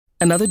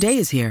Another day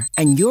is here,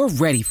 and you're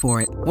ready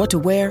for it. What to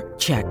wear?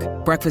 Check.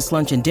 Breakfast,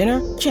 lunch, and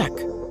dinner? Check.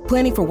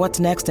 Planning for what's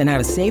next and how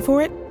to save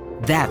for it?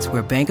 That's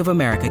where Bank of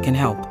America can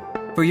help.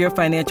 For your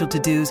financial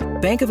to-dos,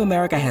 Bank of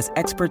America has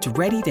experts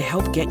ready to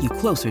help get you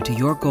closer to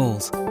your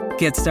goals.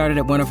 Get started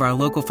at one of our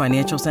local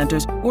financial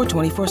centers or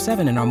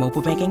 24/7 in our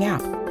mobile banking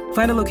app.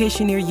 Find a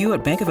location near you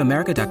at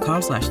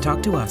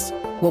bankofamerica.com/talktous.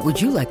 What would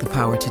you like the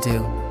power to do?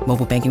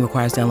 Mobile banking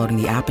requires downloading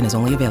the app and is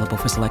only available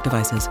for select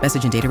devices.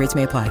 Message and data rates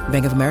may apply.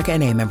 Bank of America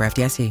N.A., member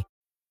FDIC.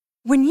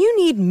 When you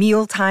need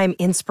mealtime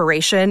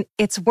inspiration,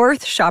 it's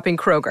worth shopping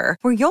Kroger,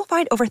 where you'll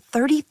find over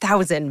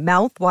 30,000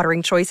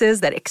 mouth-watering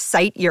choices that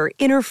excite your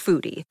inner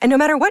foodie. And no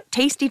matter what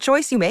tasty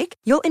choice you make,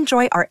 you'll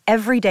enjoy our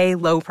everyday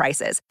low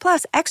prices,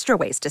 plus extra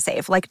ways to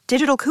save, like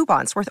digital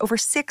coupons worth over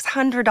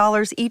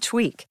 $600 each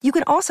week. You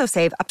can also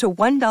save up to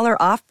 $1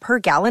 off per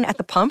gallon at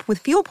the pump with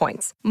fuel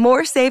points.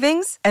 More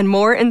savings and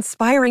more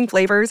inspiring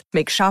flavors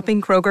make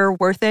shopping Kroger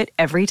worth it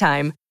every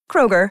time.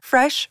 Kroger,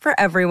 fresh for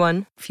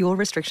everyone. Fuel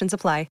restrictions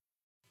apply.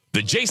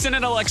 The Jason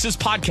and Alexis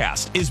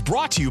podcast is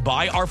brought to you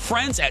by our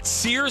friends at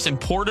Sears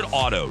Imported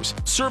Autos,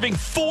 serving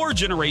 4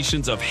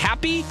 generations of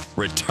happy,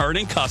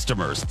 returning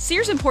customers.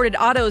 Sears Imported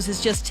Autos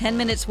is just 10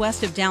 minutes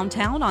west of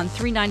downtown on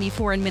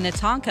 394 in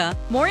Minnetonka.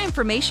 More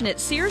information at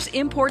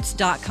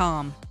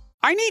SearsImports.com.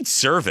 I need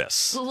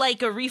service.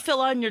 Like a refill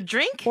on your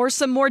drink? Or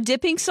some more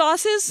dipping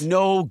sauces?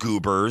 No,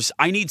 goobers.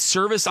 I need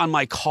service on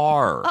my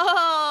car.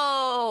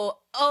 Oh,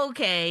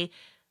 okay.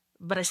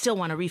 But I still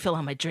want a refill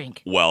on my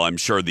drink. Well, I'm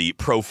sure the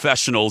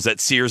professionals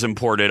at Sears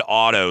Imported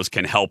Autos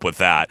can help with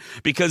that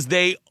because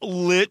they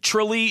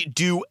literally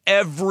do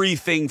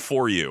everything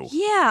for you.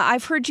 Yeah,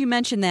 I've heard you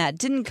mention that.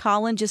 Didn't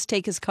Colin just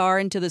take his car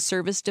into the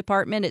service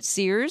department at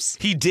Sears?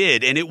 He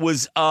did, and it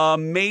was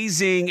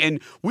amazing.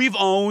 And we've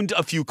owned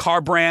a few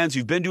car brands.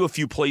 We've been to a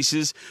few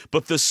places,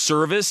 but the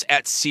service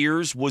at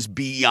Sears was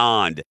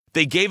beyond.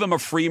 They gave him a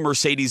free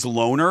Mercedes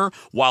loaner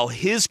while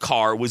his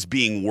car was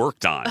being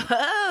worked on.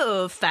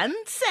 Oh,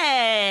 fancy.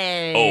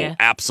 Oh,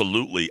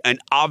 absolutely. And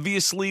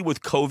obviously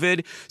with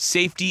COVID,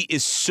 safety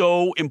is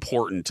so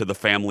important to the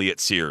family at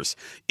Sears.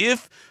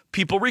 If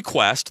people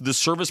request, the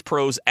service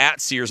pros at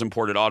Sears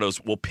Imported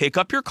Autos will pick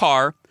up your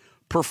car,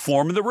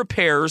 perform the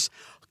repairs,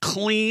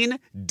 clean,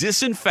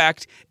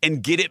 disinfect,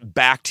 and get it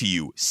back to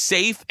you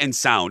safe and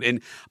sound.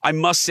 And I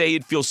must say,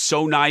 it feels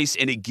so nice,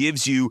 and it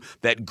gives you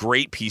that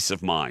great peace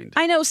of mind.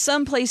 I know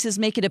some places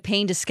make it a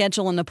pain to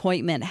schedule an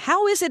appointment.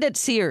 How is it at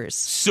Sears?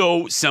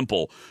 So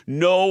simple.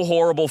 No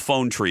horrible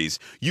phone trees.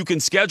 You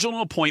can schedule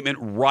an appointment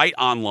right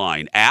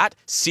online at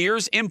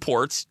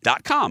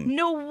SearsImports.com.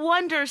 No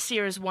wonder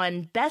Sears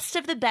won Best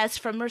of the Best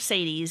from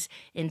Mercedes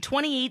in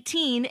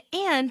 2018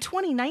 and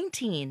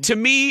 2019. To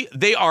me,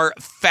 they are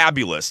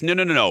fabulous.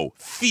 No.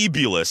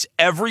 Fabulous.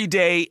 Every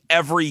day,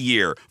 every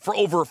year. For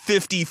over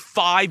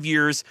 55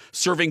 years,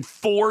 serving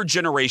 4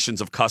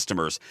 generations of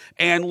customers.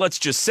 And let's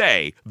just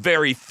say,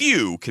 very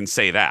few can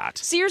say that.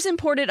 Sears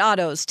Imported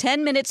Autos,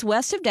 10 minutes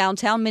west of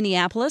downtown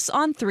Minneapolis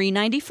on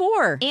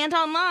 394. And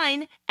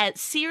online at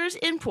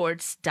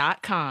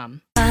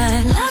SearsImports.com.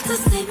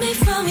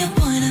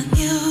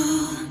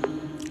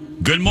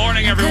 Good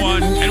morning,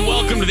 everyone, and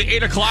welcome to the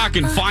 8 o'clock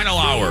and final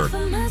hour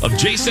of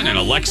Jason and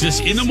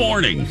Alexis in the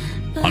Morning.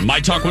 On My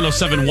Talk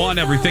 107.1,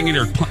 Everything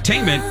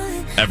Entertainment,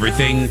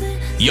 Everything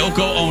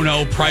Yoko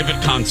Ono Private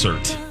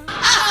Concert.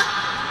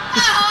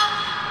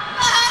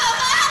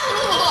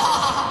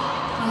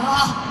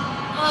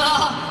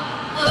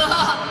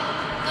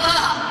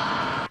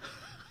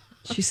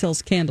 She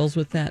sells candles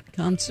with that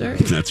concert.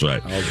 That's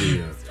right.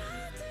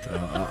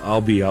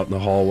 I'll be out in the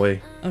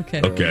hallway.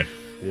 Okay. Yeah.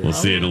 We'll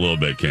see you in a little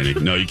bit, Kenny.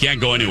 No, you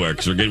can't go anywhere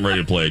because we're getting ready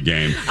to play a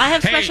game. I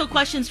have special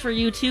questions for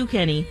you too,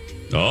 Kenny.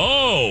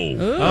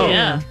 Oh.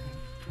 Yeah.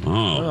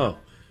 Oh.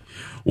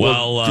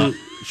 Well,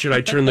 should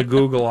I turn the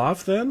Google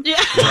off then? Yeah.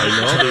 Do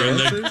I know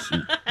the answers?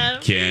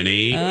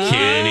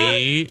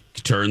 Kenny,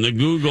 turn the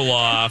Google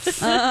off.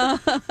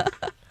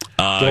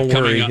 Don't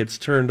worry, it's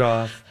turned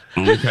off.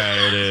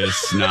 Okay, it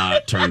is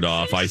not turned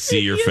off. I see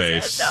your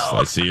face.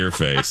 I see your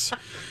face.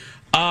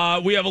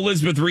 We have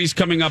Elizabeth Reese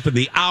coming up in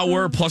the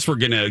hour. Plus, we're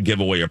going to give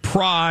away a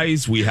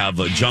prize. We have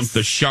a Jump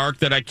the Shark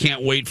that I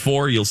can't wait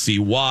for. You'll see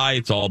why.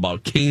 It's all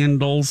about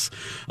candles.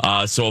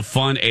 So a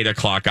fun 8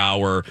 o'clock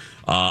hour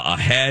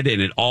ahead.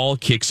 And it all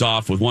kicks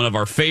off with one of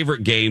our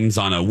favorite games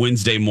on a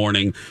Wednesday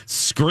morning.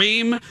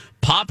 Scream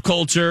Pop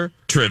Culture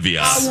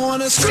Trivia. I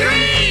want to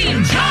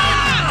scream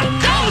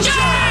Pop Culture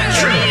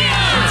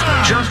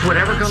Trivia. Just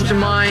whatever comes to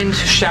mind,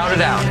 shout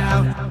it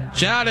out.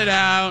 Shout it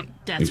out.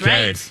 That's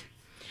right.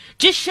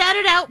 Just shout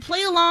it out.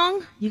 Play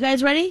along. You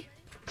guys ready?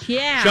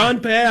 Yeah. Sean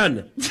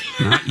Penn.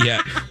 Not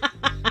yet.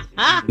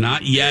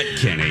 Not yet,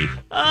 Kenny.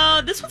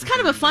 This one's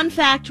kind of a fun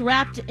fact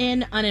wrapped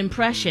in an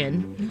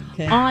impression.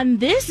 Okay. On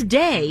this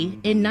day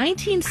in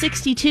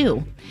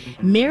 1962,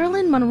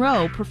 Marilyn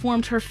Monroe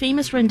performed her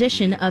famous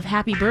rendition of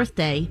Happy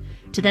Birthday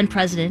to then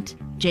President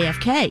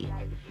JFK.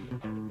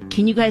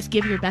 Can you guys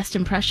give your best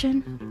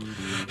impression?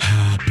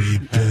 Happy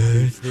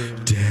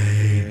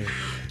birthday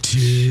to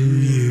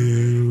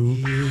you.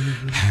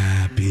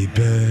 Happy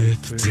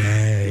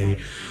birthday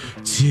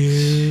to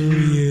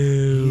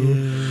you.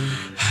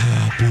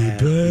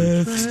 Happy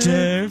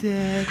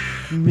birthday,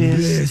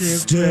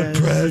 Mr.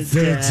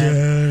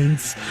 President.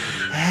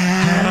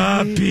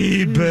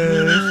 Happy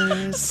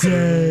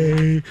birthday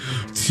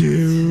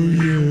to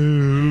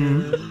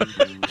you.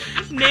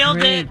 Nailed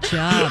Great it.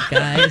 job,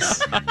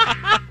 guys.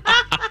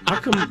 How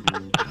come,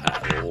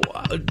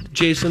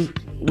 Jason,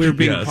 we were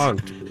being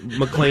punked?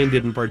 McLean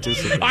didn't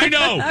participate. I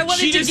know. I wanted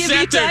She to just give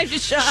sat you there. time to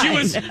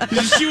shine.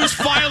 She was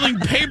filing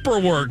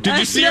paperwork. Did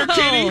you see her, know.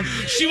 Katie?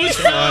 She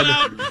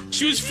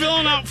was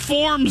filling out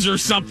forms or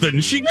something.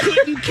 She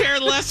couldn't care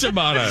less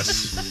about us.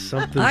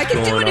 Something's I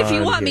can do going it if you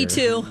on want me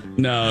here. to.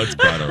 No, it's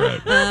quite all right.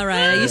 All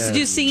right. I used to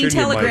do singing Turn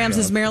your mic telegrams off.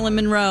 as Marilyn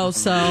Monroe,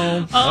 so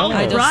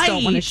I just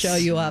don't want to show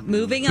you up.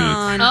 Moving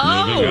on.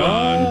 Moving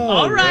on.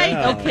 All right.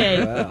 wow.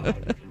 Okay. Wow.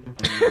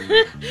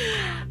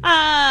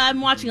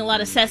 I'm watching a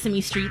lot of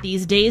Sesame Street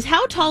these days.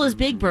 How tall is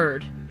Big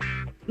Bird?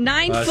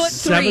 9'3".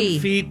 7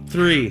 feet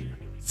 3.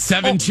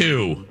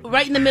 7'2".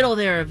 Right in the middle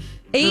there. Of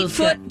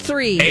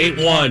 8'3".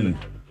 8'1".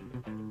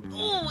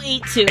 Oh,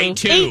 8'2".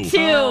 8'2".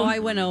 8'2". Oh, I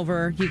went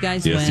over. You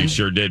guys Yes, win. you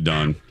sure did,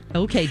 Don.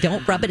 Okay,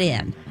 don't rub it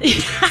in.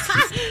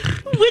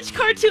 Which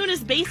cartoon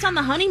is based on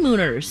the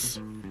Honeymooners?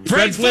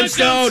 Fred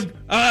Flintstone.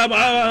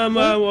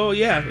 Well,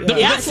 yeah.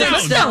 Yeah, Flintstones. the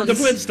Flintstones. The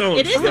Flintstones.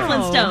 It is the Oh,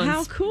 Flintstones.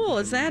 how cool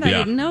is that? I Yeah.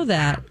 didn't know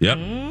that. Yep.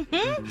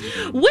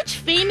 Which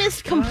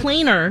famous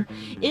complainer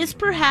is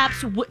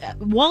perhaps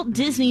Walt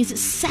Disney's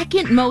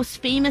second most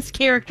famous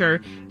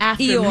character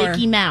after Eeyore.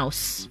 Mickey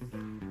Mouse?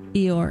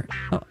 Eeyore.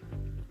 Oh,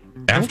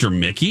 After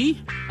Mickey?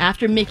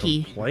 After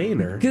Mickey.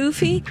 Planer.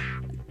 Goofy?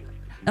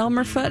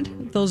 Elmer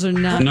Fudd? Those are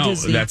not No,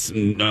 Disney. that's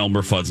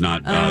Elmer Fudd's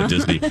not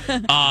Disney.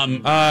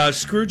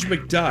 Scrooge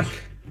McDuck.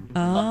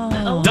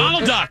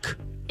 Donald Duck.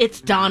 It's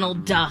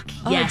Donald Duck.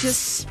 Oh, Yes.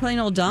 just plain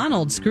old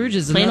Donald. Scrooge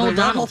is Plain another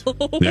old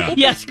Donald. Yeah.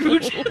 Yeah,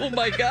 Scrooge. Oh,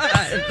 my God.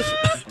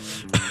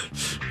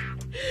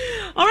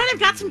 All right, I've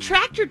got some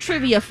tractor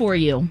trivia for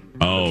you.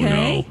 Oh, Okay.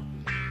 no.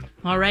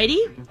 All righty.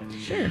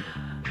 Sure.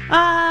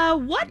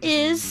 What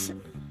is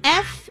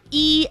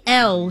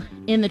FEL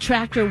in the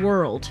tractor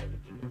world?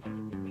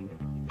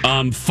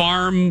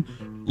 Farm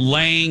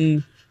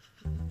laying.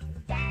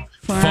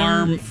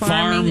 Farm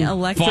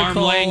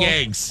electrical. laying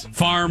eggs.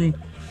 Farm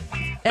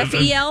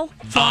FEL?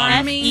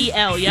 Farming.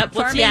 FEL, yep.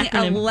 What's the Farming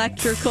acronym?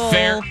 electrical.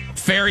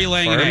 fairy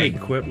laying an Farm egg.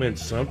 equipment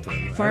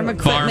something. Farm I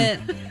don't know.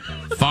 equipment.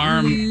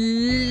 Farm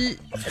Lady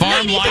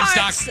livestock.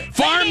 parts.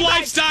 Farm Lady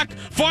livestock.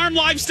 Farm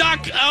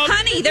livestock.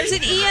 Honey, there's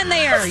an E in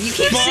there. You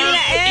keep Farm- seeing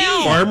an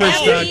L.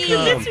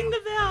 Farmers.com. Missing the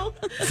vowel.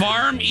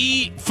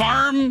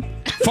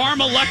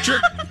 Farm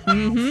electric.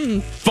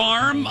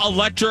 Farm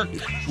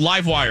electric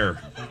live wire.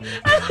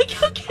 I like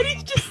how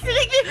Kenny's just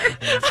sitting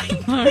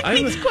there. I'm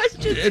these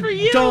questions for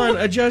you. Dawn,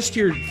 adjust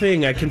your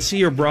thing. I can see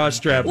your bra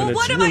strap, Well, and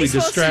what it's am I really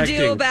supposed distracting.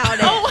 to do about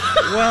it?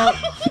 Well,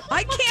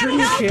 I can't turn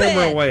your help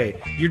camera it.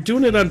 away. You're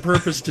doing it on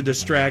purpose to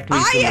distract me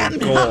I from am the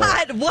goal.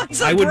 not.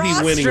 What's a I would bra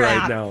be winning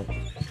strap? right now.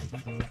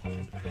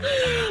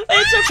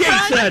 It's a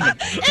Jason,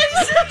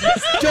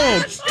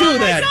 don't do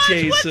that, gosh,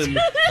 Jason.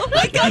 Oh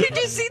my God, did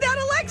you see that,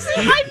 Alexa?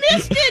 I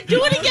missed it.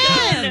 Do it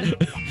again.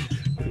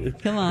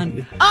 Come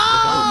on. Oh,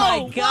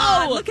 Oh my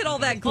God, whoa. look at all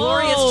that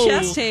glorious Whoa.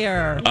 chest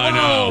hair. I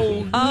know.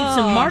 Whoa. Need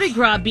some Mardi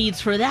Gras beads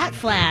for that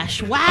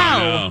flash.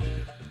 Wow.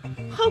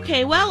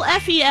 Okay, well,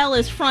 FEL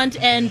is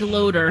front end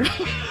loader.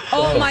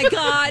 Oh my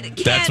God,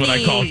 Kenny. That's what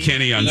I call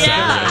Kenny on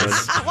Yeah.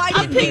 Saturdays. Why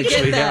didn't you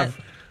Actually get that?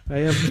 I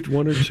have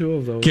one or two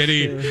of those.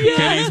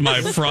 Kenny's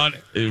my front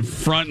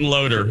and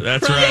loader.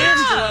 That's right.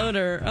 Front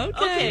loader.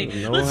 Okay,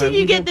 No, let's I see if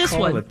you get wouldn't this call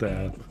one. it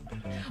that.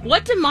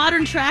 What do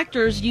modern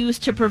tractors use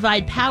to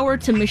provide power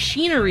to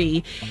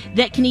machinery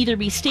that can either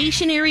be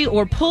stationary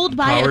or pulled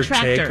by Power a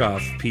tractor?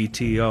 takeoff,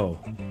 PTO.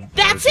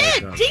 That's Power it!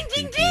 takeoff, Ding,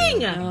 ding, PTO.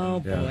 ding! Oh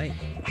boy.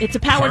 It's a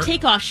power Part-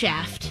 takeoff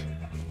shaft.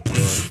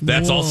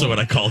 That's also what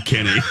I call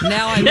Kenny.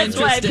 Now I'm That's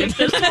why I interested.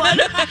 picked this one.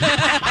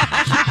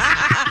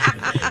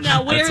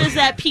 Now, where is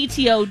that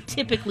PTO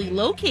typically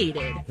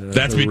located?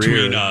 That's The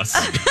between rear. us.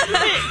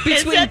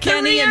 It's Between at the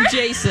Kenny rear. and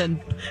Jason.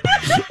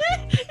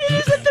 It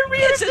is at the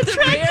rear It's of at the the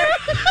tractor.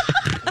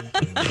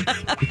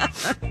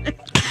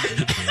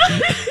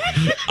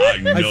 I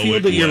know I feel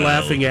it that you're well.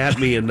 laughing at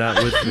me and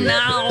not with me.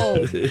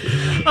 No.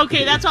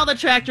 Okay, that's all the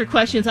tractor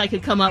questions I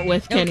could come up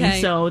with, Kenny.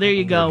 Okay. So there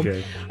you go.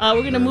 Okay.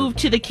 We're going to move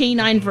to the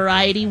canine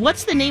variety.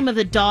 What's the name of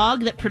the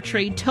dog that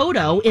portrayed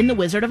Toto in The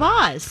Wizard of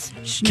Oz?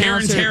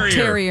 Karen Schnauzer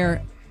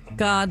Terrier.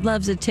 God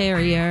loves a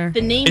terrier.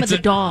 The name It's of the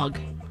a- dog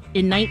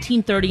in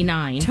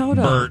 1939.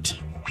 Toto. Bert.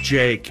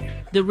 Jake,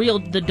 The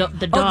dog.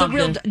 Oh, the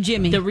real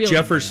Jimmy. The real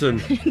Jefferson,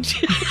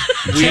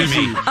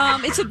 Jimmy.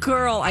 It's a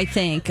girl, I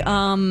think.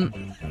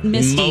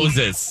 Misty.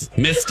 Moses.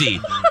 Misty.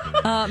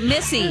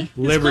 Missy. Close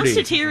to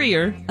Liberty,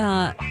 terrier.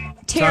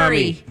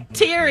 Terry.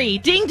 Terry.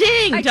 Ding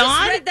ding. I Dawn.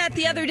 just read that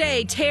the other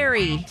day.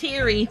 Terry.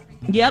 Terry.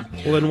 Yep.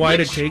 Well, then why'd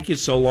it take you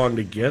so long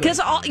to get it? Because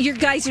all your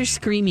guys are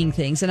screaming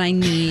things, and I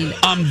need.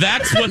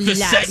 That's what the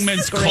Less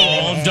segment's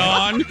called,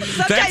 Dawn.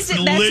 That's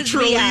it messes me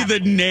literally up.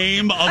 the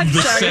name of I'm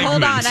the sorry. segment.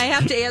 Hold on. I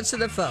have to answer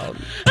the phone.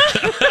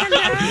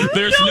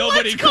 There's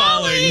nobody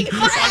calling. We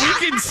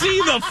can see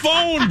the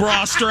phone,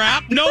 bra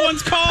strap. No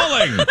one's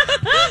calling.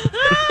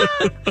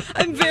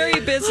 I'm very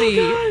busy.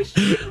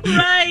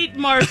 Right,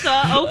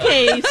 Martha.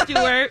 Okay,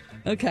 Stuart.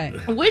 Okay.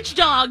 Which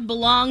dog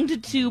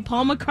belonged to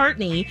Paul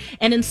McCartney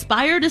and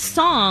inspired a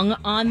song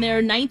on their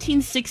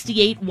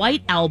 1968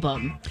 White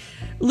Album?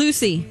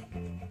 Lucy.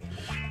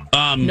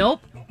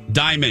 Nope.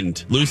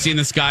 Diamond. Lucy in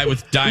the Sky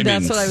with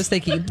Diamonds. That's what I was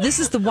thinking. This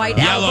is the White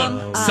Yellow.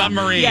 Album.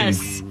 Submarine. Yes.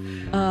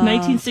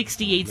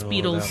 1968's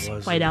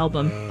Beatles White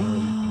Album.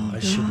 I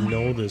should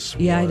know this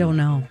one. Yeah, I don't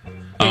know.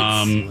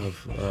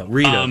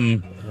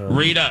 Rita.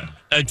 Rita.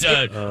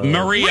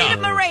 Maria. Rita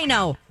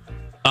Moreno.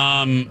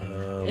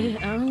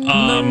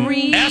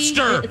 Marie.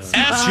 Esther. It's-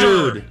 Esther.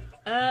 Jude.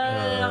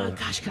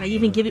 Gosh, could I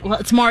even give it? Well,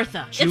 it's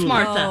Martha. It's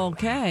Martha. Oh,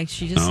 okay,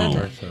 she just said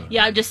it.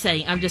 Yeah, I'm just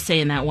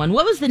saying that one.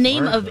 What was the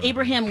name of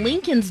Abraham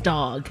Lincoln's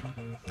dog?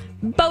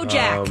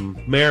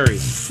 Bojack. Mary.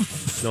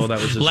 No, that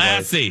was his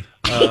Lassie.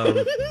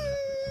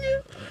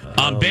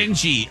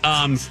 Benji.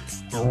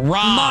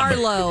 Rob.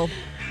 Marlowe.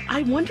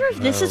 I wonder if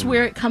this is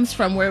where it comes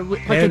from, where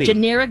like Penny. a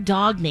generic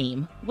dog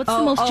name. What's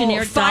the most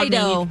generic dog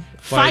Fido. name?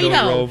 Fido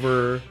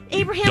Rover.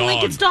 Abraham Dog.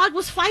 Lincoln's dog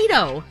was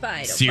Fido.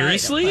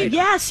 Seriously?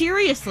 Yeah,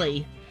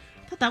 seriously.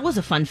 I thought that was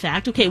a fun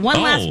fact. Okay,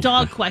 one last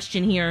dog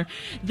question here.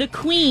 The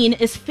Queen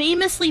is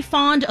famously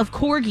fond of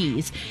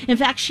corgis. In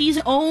fact, she's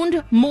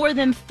owned more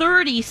than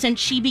 30 since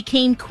she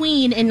became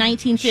queen in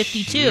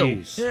 1952.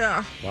 Jeez.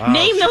 Yeah. Wow.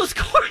 Name those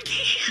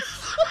corgis.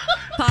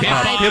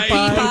 Popeye,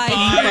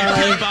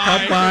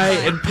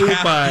 Popeye, and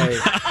Poopeye.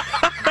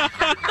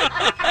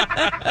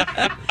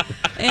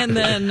 and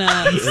then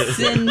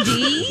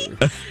Cindy,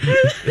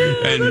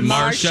 And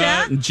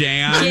Marsha. Marsha.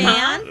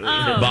 Jan.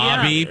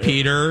 Bobby.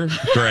 Peter.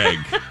 Greg.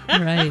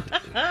 Right.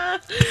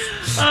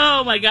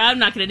 Oh my God, I'm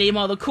not going to name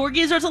all the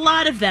corgis. There's a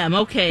lot of them.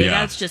 Okay, Yeah.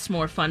 that's just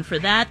more fun for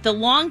that. The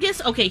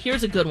longest, okay,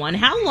 here's a good one.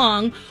 How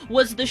long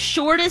was the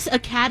shortest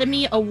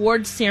Academy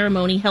Awards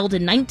ceremony held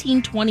in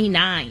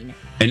 1929?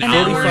 An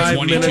hour 45 and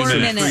 22 minutes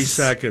and minutes. 3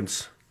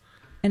 seconds.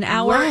 An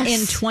hour Less.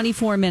 and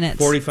 24 minutes.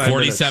 45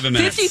 47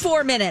 minutes.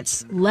 54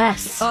 minutes.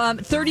 Less.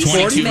 36 22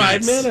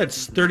 45 minutes.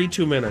 minutes.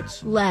 32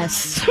 minutes.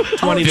 Less.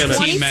 20 minutes.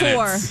 15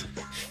 24. minutes.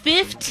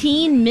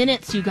 15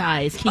 minutes, you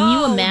guys. Can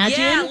you imagine?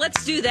 Yeah,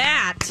 let's do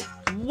that.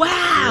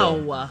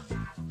 Wow.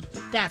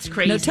 That's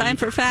crazy. No time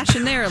for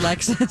fashion there,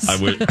 Alexis.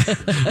 I wish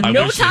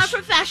No this- time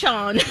for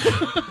fashion.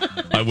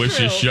 I wish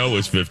this show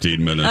was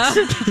 15 minutes.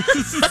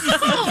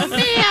 Oh,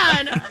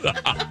 man.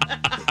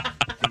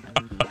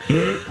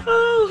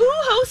 Oh,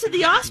 who hosted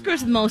the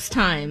Oscars most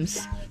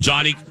times?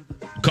 Johnny.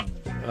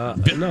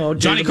 No,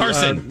 Johnny David-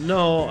 Carson.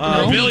 No,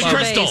 Billy Bob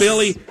Crystal.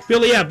 Bass.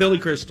 Billy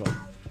Crystal.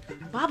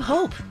 Bob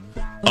Hope.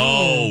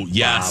 Oh,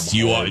 yes,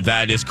 you are.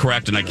 That is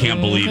correct, and I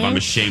can't believe I'm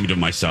ashamed of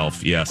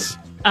myself. Yes.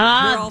 We're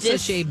also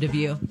ashamed of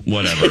you.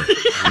 Whatever.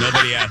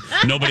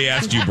 Nobody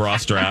asked you, bra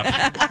strap.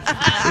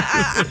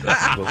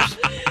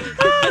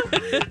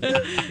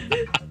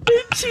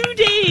 2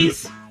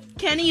 days.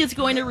 Kenny is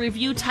going to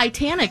review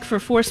Titanic for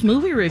Force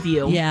Movie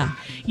Review. Yeah.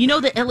 You know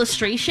the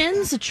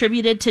illustrations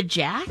attributed to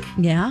Jack?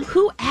 Yeah.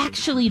 Who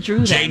actually drew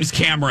them? James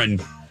Cameron.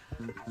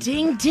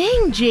 Ding,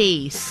 ding,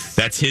 Jace.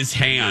 That's his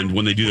hand.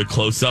 When they do the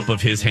close up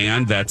of his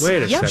hand, that's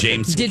Wait a second.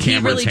 James Did he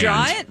Cameron's really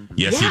draw hand. it?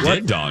 Yes, Yeah. he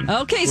did, Don.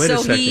 Okay, Wait a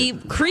so he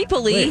second.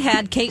 creepily Wait.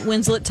 had Kate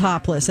Winslet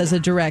topless as a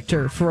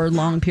director for a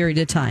long period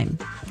of time.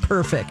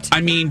 Perfect.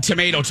 I mean,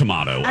 tomato.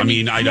 I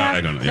mean, I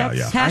don't know. Yeah,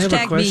 yeah. have a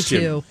Hashtag me question.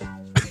 too.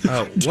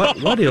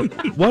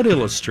 What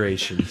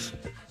illustrations?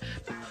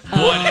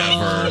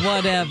 Whatever.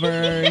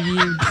 Whatever,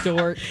 you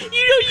dork. You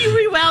know you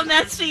rewound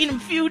that scene a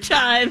few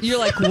times. You're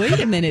like, wait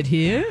a minute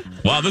here.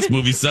 Wow, this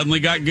movie suddenly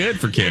got good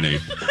for Kenny.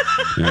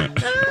 Yeah.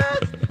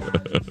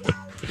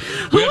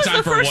 We have was time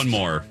the for first- one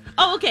more.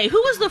 Oh, okay. Who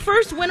was the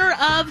first winner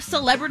of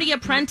Celebrity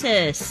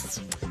Apprentice?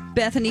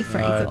 Bethany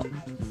Frankel. no.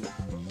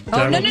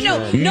 Donald No,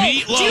 Trump.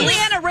 Meatloaf.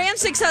 Juliana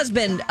Rancic's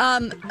husband.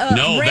 No,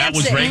 that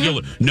was Rancic.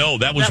 regular. No,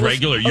 that was That was-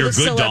 regular. oh, You're the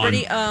good, Don.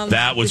 celebrity,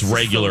 That was this is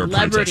regular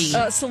celebrity.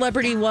 Apprentice.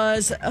 Celebrity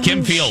was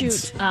Kim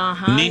Fields. shoot.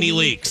 Nene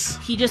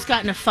Leakes. He just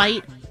got in a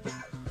fight.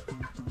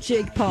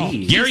 Jake Paul.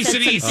 Jeez. Gary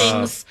Said some Sinise.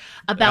 things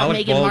about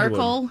Alec Meghan Baldwin.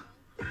 Markle.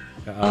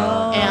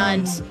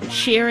 And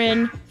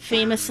Sharon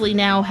famously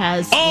now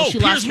has. Oh, she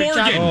lost Piers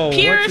her Morgan. job. Oh,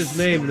 Pierce. what's his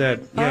name?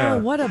 Yeah. Oh,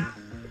 what a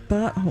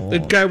butthole. The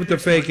guy with the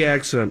fake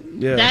accent.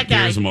 Yeah. That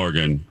guy. Piers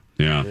Morgan.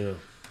 Yeah.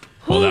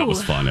 Well, that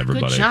was fun,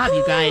 everybody. Good job,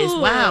 you guys.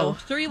 Wow.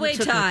 Three-way We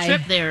took tie. A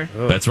trip there.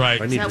 That's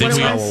right. I need Is to that what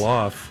it towel was?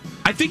 off.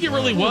 I think it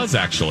really was,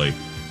 actually.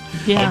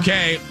 Yeah.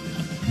 Okay.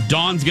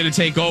 Dawn's going to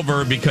take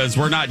over because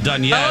we're not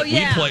done yet. Oh,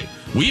 yeah.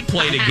 We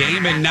played a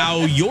game, and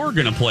now you're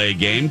going to play a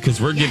game because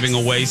we're giving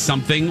away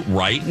something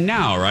right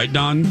now. Right,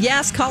 Dawn?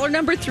 Yes, caller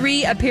number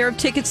 3, a pair of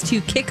tickets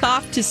to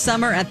Kickoff to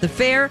Summer at the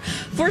Fair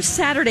for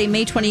Saturday,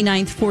 May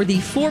 29th for the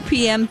 4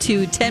 p.m.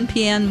 to 10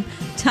 p.m.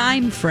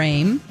 time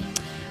frame.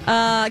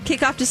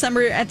 Kickoff to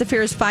Summer at the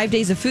Fair is 5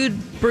 days of food,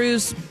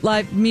 brews,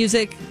 live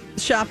music,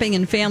 shopping,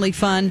 and family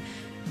fun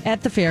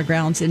at the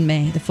fairgrounds in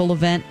May. The full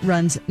event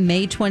runs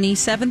May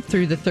 27th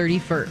through the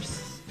 31st.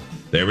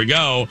 There we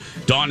go.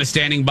 Dawn is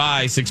standing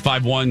by,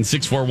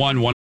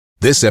 651-641-1.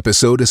 This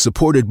episode is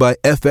supported by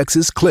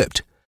FX's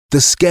Clipped, the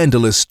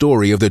scandalous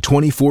story of the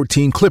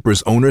 2014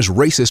 Clippers owner's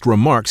racist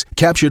remarks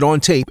captured on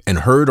tape and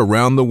heard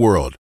around the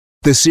world.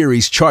 The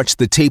series charts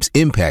the tape's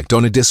impact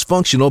on a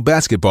dysfunctional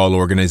basketball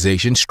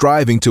organization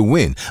striving to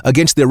win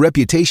against their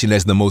reputation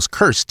as the most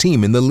cursed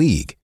team in the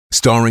league.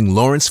 Starring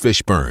Lawrence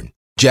Fishburne,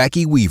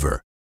 Jackie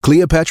Weaver,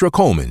 Cleopatra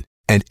Coleman,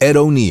 and Ed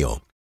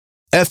O'Neill.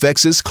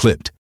 FX's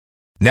Clipped.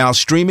 Now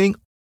streaming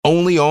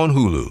only on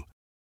Hulu.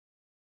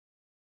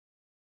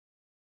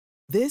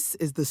 This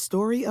is the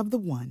story of the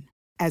one.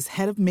 As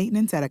head of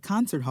maintenance at a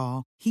concert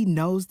hall, he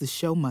knows the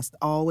show must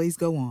always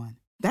go on.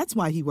 That's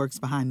why he works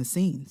behind the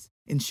scenes,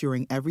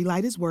 ensuring every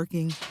light is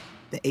working,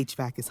 the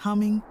HVAC is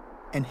humming,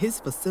 and his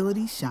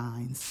facility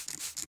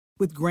shines.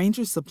 With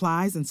Grainger's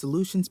supplies and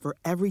solutions for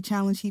every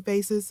challenge he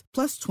faces,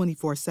 plus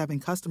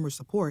 24/7 customer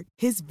support,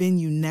 his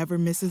venue never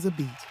misses a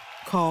beat.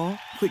 Call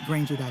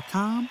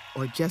quickgrainger.com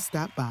or just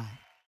stop by.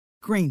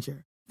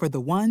 Grainger, for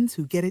the ones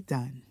who get it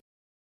done.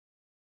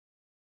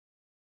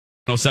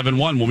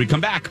 1071. When we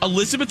come back,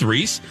 Elizabeth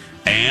Reese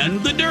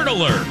and the Dirt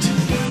Alert.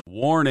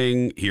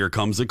 Warning, here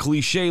comes a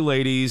cliche,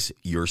 ladies.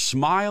 Your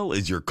smile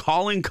is your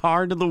calling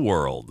card to the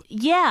world.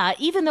 Yeah,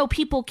 even though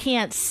people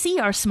can't see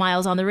our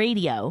smiles on the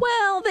radio.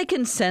 Well, they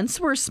can sense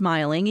we're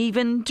smiling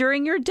even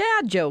during your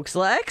dad jokes,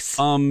 Lex.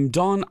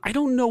 Dawn, I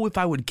don't know if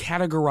I would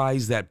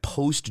categorize that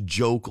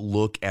post-joke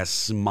look as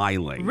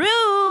smiling.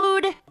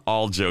 Rude!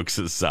 All jokes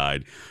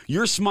aside,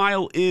 your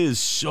smile is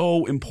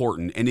so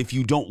important, and if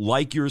you don't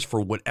like yours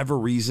for whatever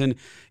reason,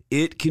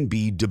 it can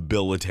be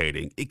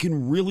debilitating. It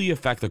can really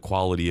affect the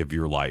quality of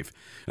your life.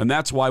 And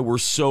that's why we're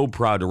so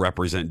proud to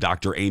represent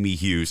Dr. Amy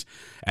Hughes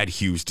at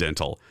Hughes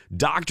Dental.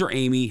 Dr.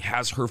 Amy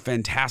has her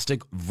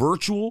fantastic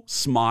virtual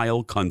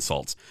smile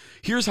consults.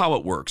 Here's how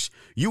it works.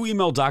 You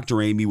email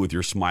Dr. Amy with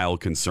your smile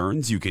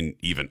concerns. You can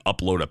even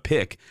upload a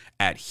pic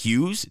at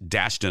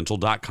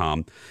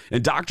hughes-dental.com,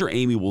 and Dr.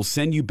 Amy will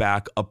send you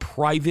back a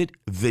private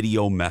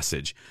video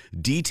message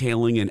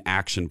detailing an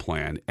action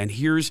plan. And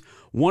here's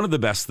one of the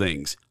best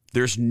things.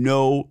 There's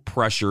no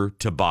pressure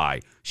to buy.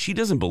 She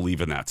doesn't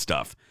believe in that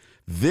stuff.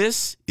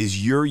 This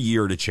is your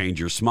year to change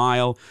your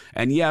smile.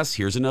 And yes,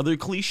 here's another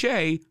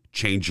cliche,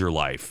 change your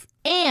life.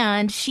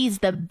 And she's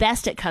the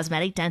best at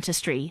cosmetic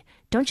dentistry.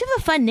 Don't you have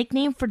a fun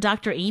nickname for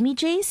Dr. Amy,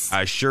 Jace?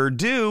 I sure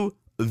do.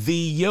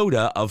 The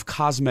Yoda of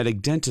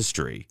cosmetic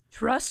dentistry.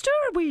 Trust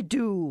her, we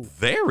do.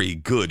 Very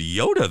good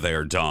Yoda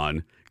there,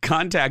 Dawn.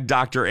 Contact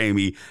Dr.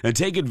 Amy and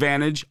take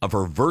advantage of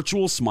her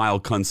virtual smile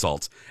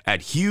consults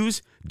at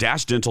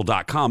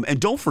hughes-dental.com.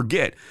 And don't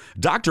forget,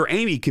 Dr.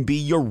 Amy can be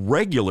your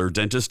regular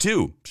dentist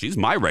too. She's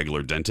my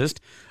regular dentist.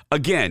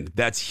 Again,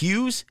 that's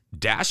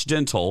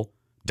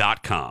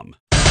hughes-dental.com.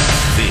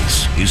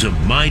 This is a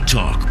My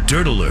Talk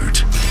Dirt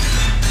Alert.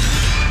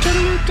 Dirt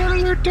alert, dirt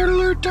alert, dirt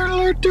alert, dirt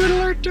alert, dirt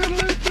alert, dirt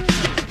alert.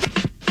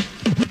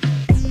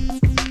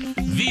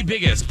 The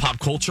biggest pop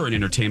culture and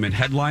entertainment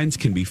headlines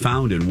can be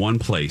found in one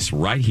place,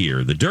 right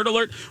here. The Dirt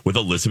Alert with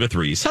Elizabeth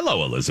Reese.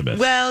 Hello, Elizabeth.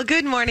 Well,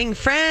 good morning,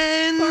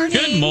 friends.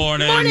 Good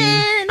morning.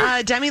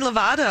 Demi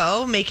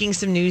Lovato making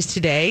some news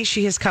today.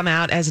 She has come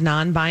out as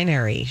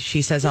non-binary.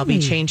 She says, I'll be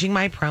changing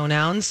my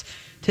pronouns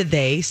to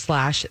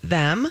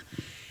they/them.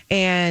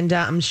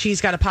 And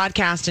she's got a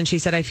podcast, and she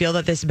said, I feel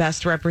that this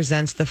best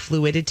represents the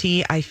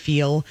fluidity I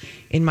feel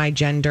in my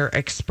gender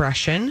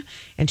expression.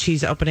 And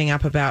she's opening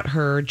up about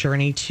her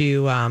journey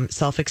to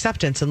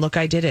self-acceptance. And look,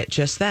 I did it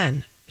just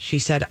then. She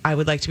said, I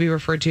would like to be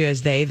referred to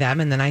as they,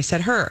 them. And then I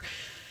said her.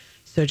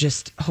 So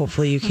just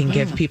hopefully you can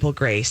give people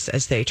grace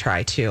as they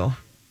try to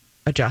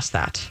adjust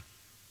that.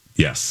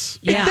 Yes.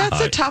 Yeah.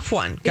 That's a tough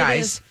one,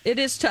 guys. It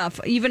is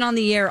tough. Even on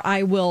the air,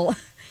 I will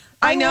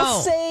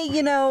say,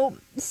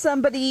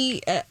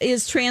 somebody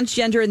is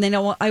transgender, and then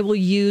I will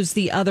use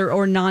the other,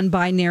 or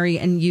non-binary,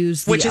 and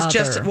use the Which is other.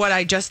 just what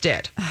I just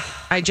did.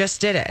 I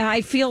just did it. And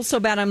I feel so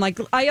bad. I'm like,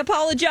 I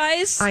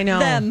apologize. I know.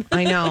 Them.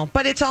 I know.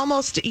 But it's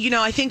almost,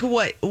 I think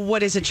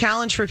what is a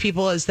challenge for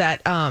people is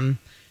that,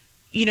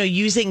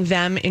 using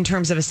them in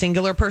terms of a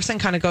singular person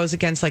kind of goes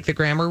against like the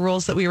grammar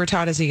rules that we were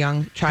taught as a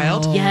young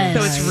child. Oh, yes.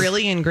 So it's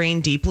really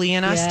ingrained deeply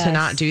in us to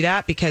not do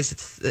that, because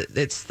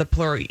it's the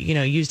plural,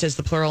 used as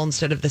the plural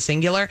instead of the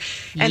singular.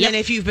 And then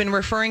if you've been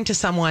referring to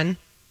someone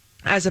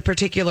as a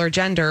particular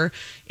gender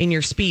in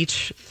your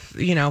speech,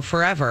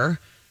 forever,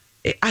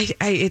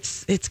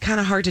 it's kind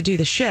of hard to do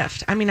the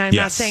shift. I mean, I'm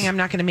not saying I'm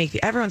not going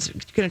to everyone's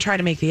going to try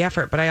to make the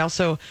effort, but I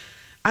don't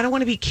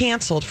want to be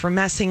canceled for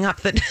messing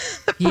up the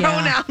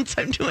pronouns.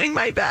 I'm doing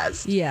my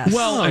best. Yes.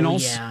 Well,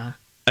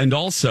 and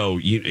also,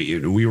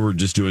 we were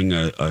just doing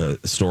a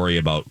story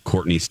about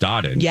Courtney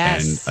Stodden.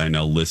 Yes. And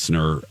a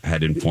listener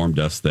had informed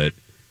us that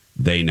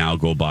they now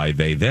go by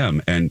they,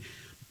 them. And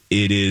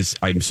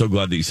I'm so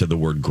glad that you said the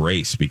word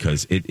grace,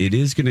 because it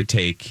is going to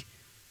take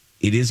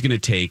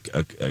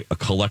a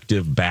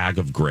collective bag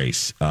of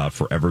grace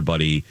for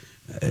everybody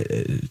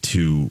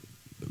to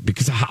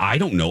because I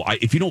don't know.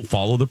 If you don't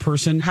follow the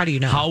person, how do you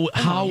know?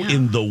 How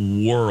in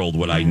the world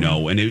would I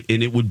know? And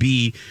it would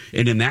be,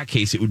 and in that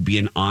case, it would be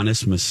an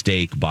honest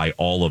mistake by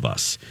all of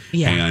us.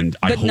 Yeah, and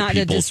I but hope not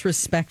people, a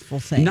disrespectful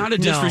thing. Not a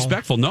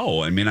disrespectful.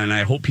 No, I mean, and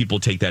I hope people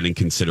take that in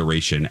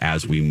consideration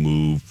as we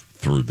move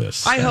through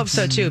this. I hope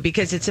so too,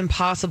 because it's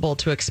impossible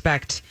to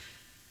expect.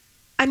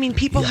 I mean,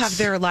 people have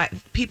their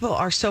life. People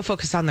are so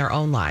focused on their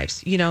own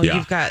lives. You know,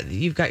 you've got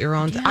your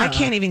own. I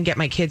can't even get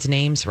my kids'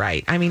 names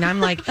right. I mean, I'm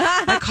like,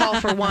 I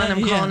call for one,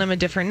 I'm calling them a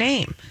different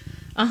name.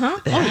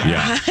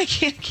 I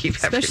can't keep.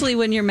 Especially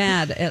when you're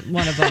mad at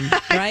one of them,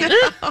 right?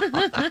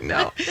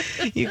 No,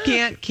 you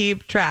can't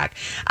keep track.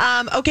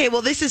 Okay,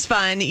 well, this is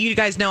fun. You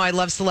guys know I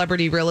love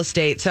celebrity real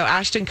estate. So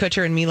Ashton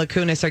Kutcher and Mila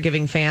Kunis are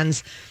giving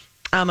fans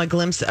a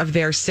glimpse of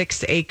their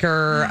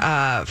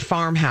 6-acre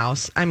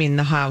farmhouse. I mean,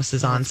 the house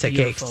is on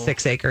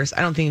 6 acres.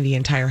 I don't think the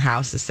entire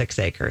house is 6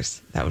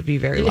 acres. That would be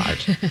very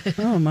large.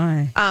 Oh,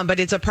 my. But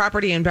it's a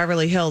property in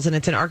Beverly Hills, and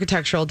it's an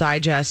Architectural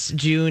Digest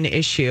June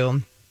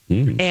issue.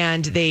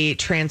 And they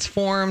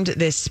transformed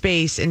this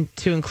space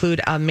to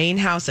include a main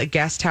house, a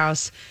guest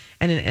house,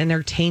 and an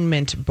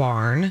entertainment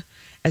barn,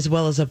 as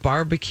well as a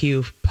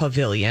barbecue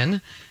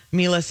pavilion.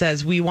 Mila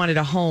says, we wanted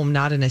a home,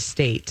 not an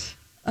estate.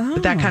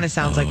 But that kind of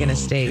sounds like an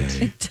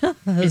estate. It does.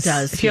 It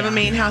does. If you have a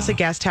main house, a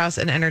guest house,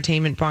 an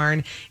entertainment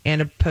barn,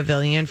 and a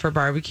pavilion for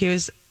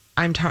barbecues,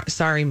 I'm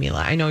sorry,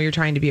 Mila. I know you're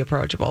trying to be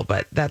approachable,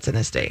 but that's an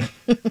estate.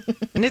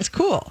 And it's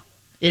cool.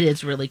 It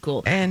is really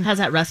cool. And has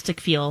that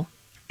rustic feel.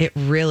 It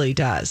really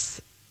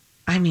does.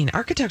 I mean,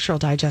 Architectural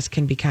Digest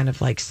can be kind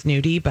of like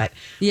snooty, but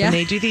when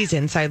they do these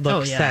inside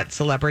looks at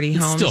celebrity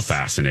homes, still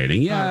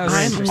fascinating. Yeah,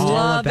 I'm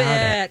all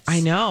about it. I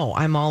know,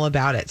 I'm all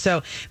about it. So,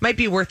 it might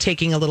be worth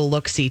taking a little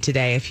look-see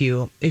today if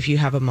you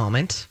have a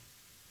moment.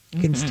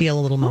 You can steal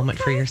a little moment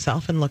for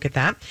yourself and look at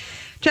that.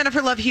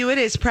 Jennifer Love Hewitt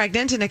is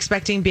pregnant and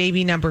expecting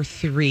baby number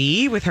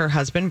 3 with her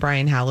husband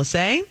Brian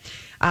Hallisey.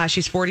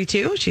 She's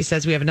 42. She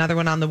says we have another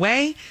one on the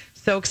way.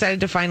 So excited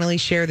to finally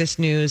share this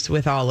news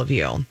with all of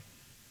you.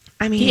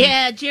 I mean,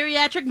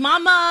 geriatric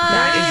mama.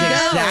 That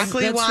is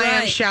exactly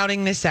why I'm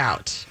shouting this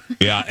out.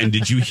 Yeah, and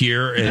did you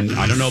hear, and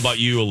I don't know about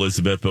you,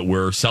 Elizabeth, but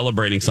we're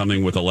celebrating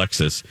something with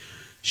Alexis.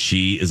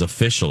 She is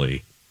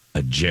officially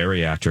a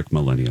geriatric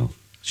millennial.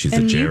 She's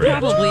and a geriatric. You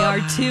probably are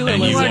too,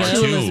 and Elizabeth. you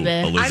are too,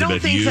 Elizabeth. I don't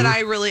think that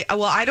I really,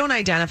 I don't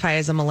identify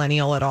as a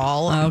millennial at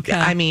all. Okay.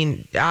 I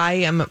mean, I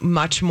am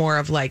much more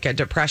of like a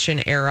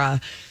Depression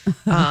era.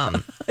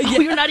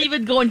 You're not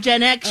even going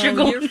Gen X. You're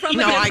going from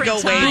a I go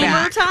different way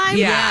back. Time?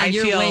 Yeah, I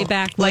you're feel way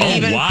back. like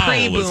even wow,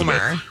 pre-boomer.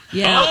 Elizabeth.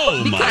 Yeah.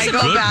 Oh, my I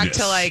go back goodness.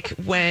 to like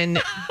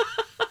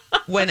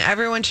when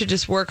everyone should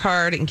just work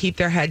hard and keep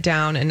their head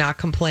down and not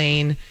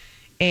complain,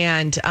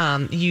 and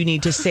you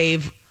need to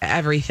save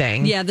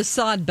everything. Yeah, the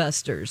sod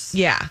busters.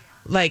 Yeah.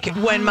 Like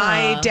when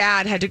my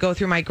dad had to go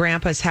through my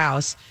grandpa's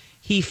house,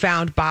 he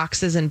found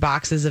boxes and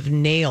boxes of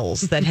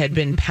nails that had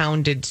been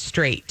pounded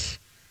straight.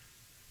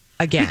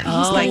 Again,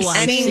 like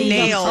any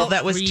nail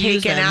that was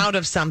taken out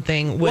of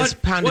something was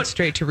pounded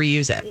straight to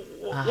reuse it.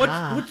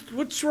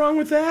 What's wrong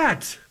with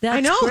that?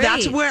 I know. Great.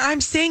 That's where I'm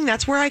saying.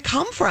 That's where I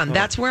come from.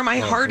 That's where my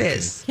heart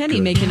is.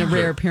 Kenny making a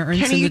rare appearance.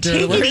 Kenny, in you the Dirt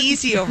take Alert. it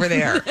easy over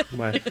there.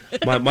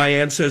 My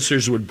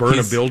ancestors would burn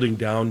a building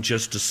down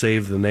just to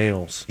save the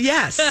nails.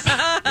 Yes.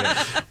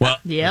 Well,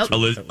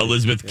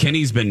 Elizabeth,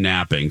 Kenny's been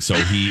napping, so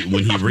when he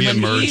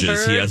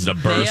reemerges, he has a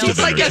burst of He's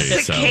like energy. a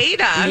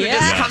cicada who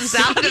just comes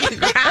out of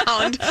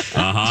the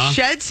ground,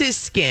 sheds his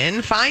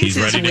skin, finds He's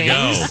his ready to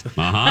wings,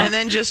 go. and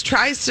then just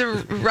tries to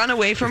run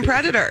away from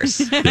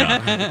predators. These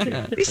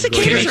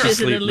cicadas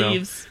Crashes are. and then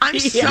leaves. I'm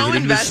so Give him the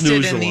invested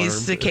snooze in these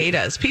alarm.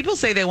 cicadas. People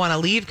say they want to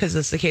leave because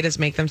the cicadas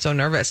make them so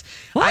nervous.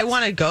 I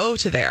want to go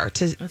to there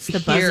to That's the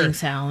hear. buzzing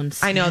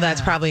sounds. I know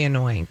that's probably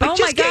annoying. But Oh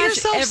just my get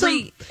gosh!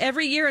 yourself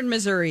Every year in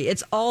Missouri,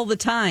 it's all the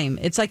time.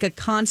 It's like a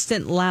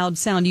constant loud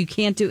sound. You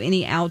can't do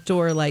any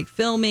outdoor like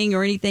filming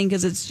or anything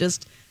because it's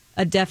just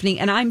a deafening.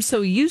 And I'm so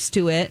used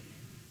to it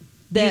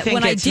that think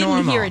when I it's didn't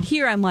normal. hear it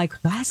here, I'm like,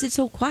 why is it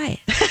so quiet?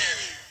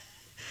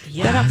 Is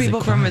that how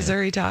people from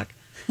Missouri talk?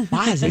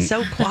 Why is it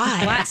so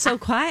quiet? Why it's so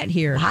quiet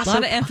here? Why A so lot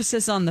of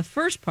emphasis on the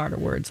first part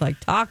of words like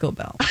Taco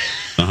Bell.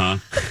 Taco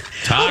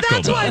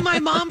That's Bell. why my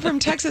mom from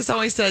Texas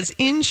always says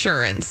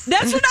insurance.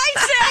 That's what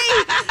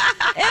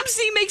I say.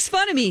 MC makes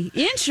fun of me.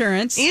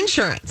 Insurance.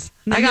 Insurance.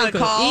 No, I got to go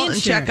call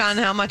and check insurance.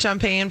 on how much I'm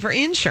paying for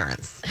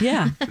insurance.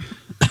 Yeah.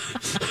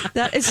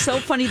 That is so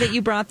funny that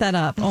you brought that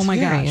up. Oh my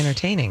Very gosh.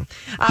 entertaining.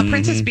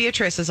 Princess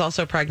Beatrice is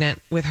also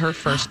pregnant with her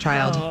first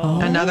child.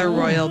 Another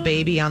royal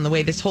baby on the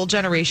way. This whole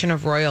generation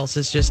of royals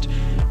is just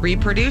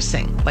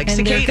reproducing like And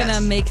cicadas. they're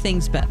going to make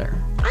things better.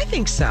 I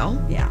think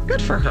so. Yeah.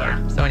 Good for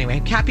her. So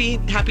anyway, happy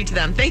to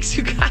them. Thanks,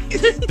 you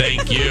guys.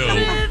 Thank you.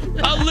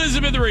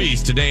 Elizabeth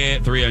Reese, today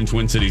at 3 on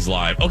Twin Cities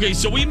Live. Okay,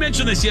 so we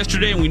mentioned this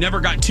yesterday and we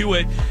never got to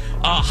it.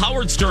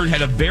 Howard Stern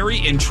had a very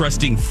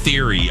interesting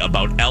theory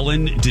about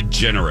Ellen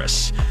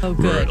DeGeneres. Oh,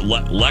 good.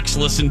 Lex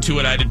listened to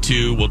it. I did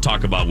too. We'll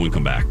talk about it when we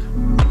come back.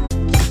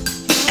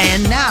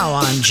 And now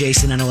on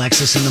Jason and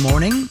Alexis in the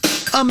Morning,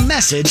 a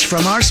message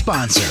from our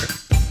sponsor.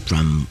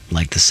 from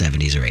like the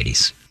 70s or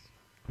 80s.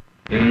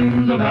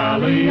 In the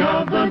valley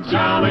of the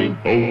jolly, ho,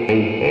 ho,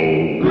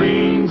 ho,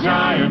 Green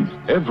Giant.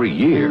 Every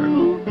year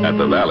at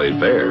the Valley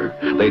Fair,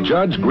 they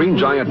judge Green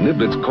Giant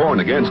Niblets corn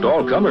against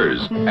all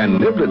comers, and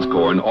Niblets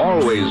corn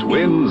always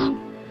wins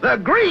the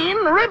green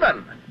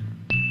ribbon.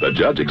 The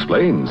judge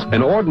explains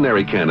an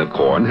ordinary can of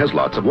corn has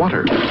lots of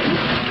water.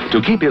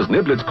 To keep his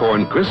Niblets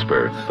corn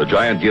crisper, the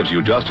Giant gives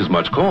you just as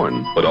much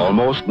corn, but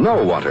almost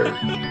no water.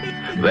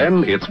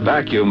 Then it's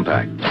vacuum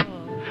packed.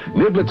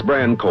 Niblets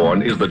brand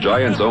corn is the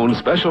Giant's own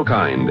special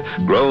kind,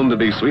 grown to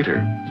be sweeter.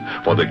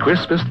 For the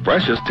crispest,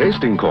 freshest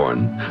tasting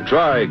corn,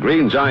 try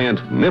Green Giant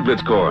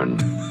Niblets corn.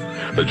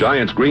 The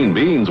Giant's green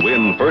beans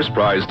win first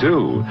prize,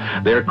 too.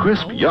 They're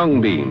crisp,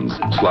 young beans,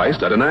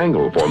 sliced at an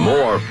angle for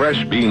more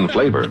fresh bean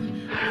flavor.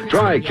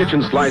 Try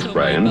Kitchen Slice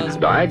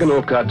brand,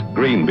 diagonal cut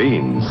green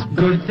beans.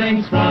 Good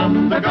things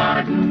from the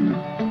garden,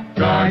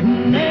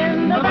 garden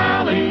in the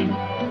valley,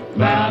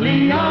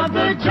 valley of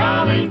the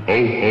jolly,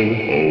 ho, ho,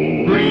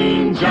 ho,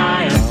 Green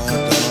Giant.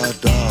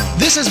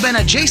 This has been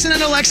a Jason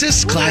and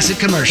Alexis classic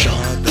commercial.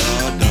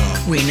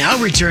 We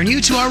now return you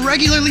to our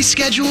regularly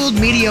scheduled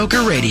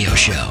mediocre radio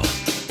show.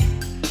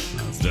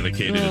 It's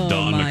dedicated to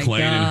Dawn McClain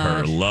and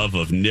her love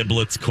of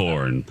Niblets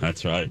corn.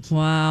 That's right.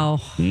 Wow.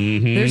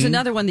 Mm-hmm. There's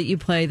another one that you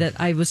play that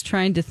I was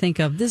trying to think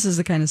of. This is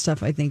the kind of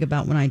stuff I think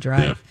about when I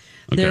drive. Yeah.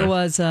 Okay. There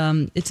was,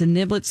 it's a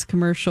Niblets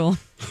commercial,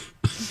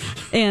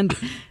 and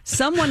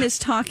someone is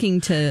talking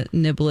to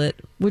Niblet,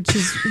 which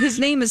is, his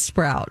name is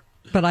Sprout,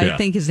 but I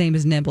think his name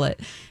is Niblet.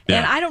 Yeah.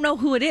 And I don't know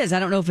who it is. I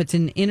don't know if it's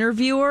an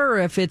interviewer or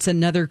if it's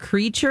another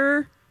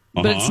creature,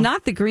 but it's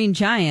not the Green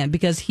Giant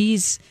because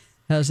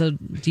has a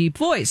deep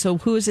voice. So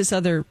who is this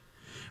other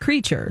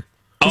creature?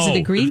 Is it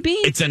a green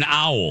bean? It's an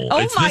owl. Oh,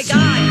 it's my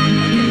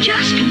God.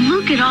 Just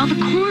look at all the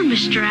corn,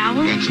 Mr. Owl.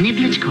 That's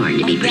Niblets corn,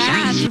 to be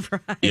precise. That's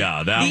right.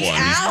 Yeah, that the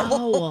one.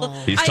 Owl.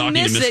 He's talking I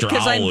miss to it Mr.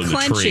 because Owl I'm in the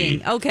clenching.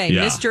 tree. Okay,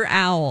 Yeah. Mr.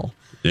 Owl.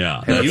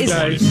 Yeah. Have you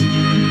guys...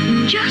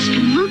 Just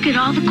look at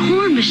all the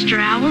corn, Mr.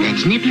 Owl.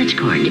 That's Niblets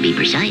corn, to be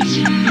precise.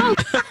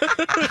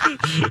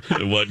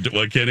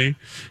 What, Kenny?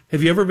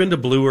 Have you ever been to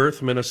Blue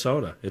Earth,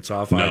 Minnesota? It's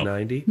off No.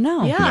 I-90.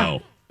 No. Yeah.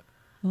 No.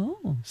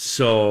 Oh.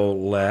 So,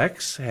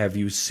 Lex, have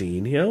you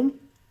seen him?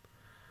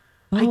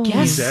 I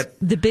guess. He's at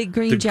The big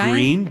green the giant?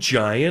 Green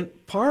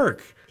Giant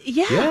Park.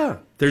 Yeah. Yeah.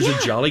 There's Yeah.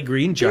 a Jolly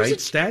Green There's Giant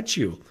a-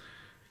 statue.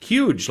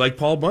 Huge, like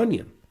Paul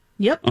Bunyan.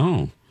 Yep.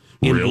 Oh,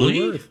 In really?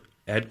 Blue Earth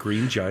at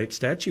Green Giant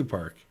Statue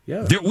Park.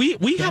 Yeah. We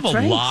have That's a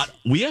right. lot.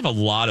 We have a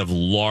lot of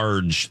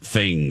large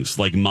things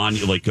like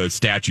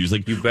statues.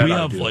 Like You bet we I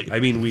have do. like I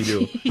mean, we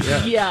do.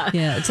 Yeah. Yeah.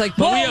 Yeah, it's like,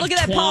 But we oh, have look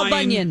at that Paul twine.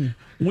 Bunyan.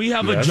 We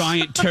have a Yes.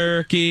 giant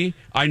turkey.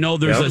 I know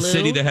there's Yep. a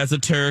city Blue. that has a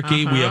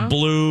turkey. We have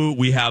blue.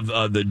 We have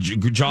the You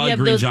Jolly have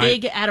Green those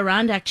Giant. big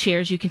Adirondack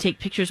chairs you can take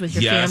pictures with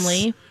your Yes.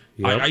 family.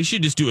 Yep. I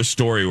should just do a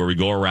story where we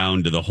go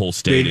around to the whole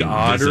state Big and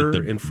Otter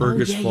visit the, in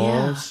Fergus Oh, yeah,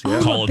 Falls.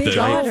 yeah. Call it big the-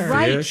 otter.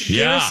 Right. Fish.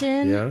 Yeah.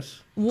 Garrison. Yes.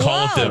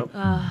 call it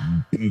Whoa.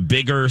 the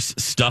bigger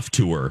stuff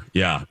tour.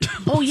 Yeah.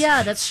 Oh,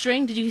 yeah. That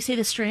string. Did you say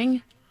the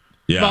string?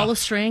 Yeah. Ball of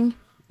string?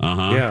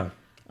 Uh-huh. Yeah.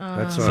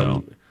 That's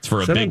So it's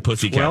for a big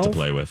pussycat to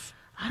play with.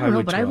 I don't know,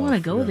 would but I want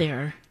to 12, go yeah.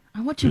 there.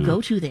 I want to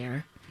go to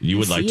there. You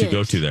would and like see to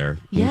go it. to there.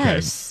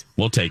 Yes. Okay.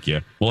 We'll take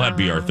you. We'll have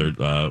B. Arthur.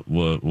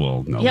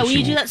 Well, no. Yeah, when she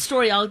you do won't. that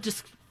story, I'll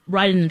just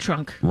ride in the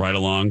trunk. Right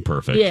along.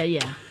 Perfect. Yeah,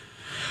 yeah.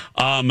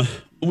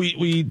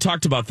 We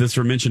talked about this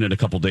or mentioned it a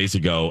couple days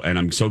ago, and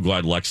I'm so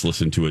glad Lex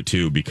listened to it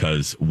too,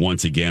 because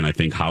once again, I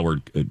think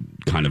Howard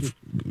kind of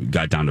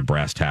got down to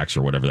brass tacks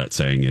or whatever that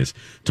saying is,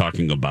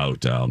 talking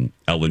about Ellen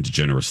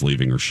DeGeneres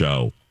leaving her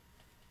show.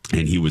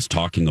 And he was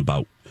talking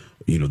about,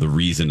 the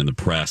reason in the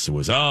press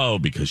was,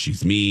 because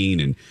she's mean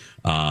and,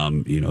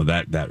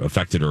 that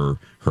affected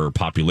her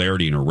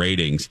popularity and her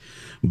ratings.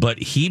 But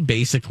he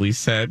basically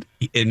said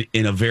in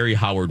a very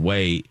Howard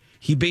way,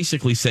 he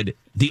basically said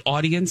the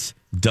audience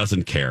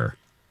doesn't care.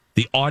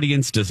 The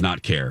audience does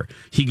not care.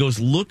 He goes,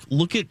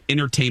 look at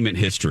entertainment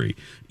history.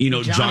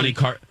 Johnny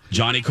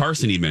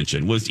Carson he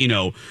mentioned was,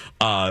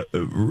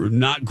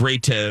 not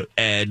great to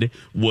Ed,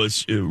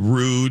 was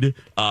rude,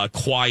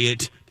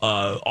 quiet,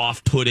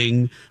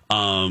 off-putting,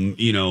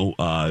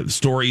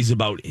 stories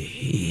about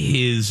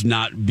his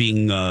not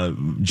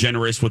being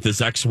generous with his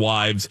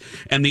ex-wives,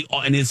 and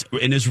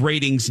his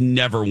ratings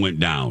never went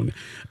down.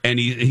 And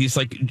he's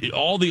like,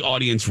 all the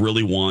audience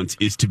really wants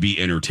is to be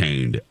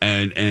entertained,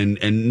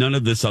 and none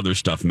of this other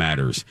stuff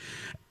matters.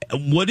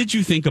 What did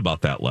you think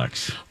about that,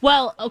 Lex?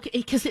 Well, okay,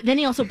 because then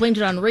he also blamed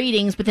it on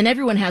ratings, but then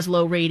everyone has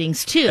low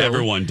ratings too.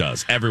 Everyone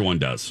does.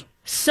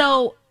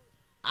 So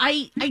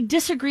I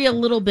disagree a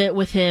little bit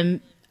with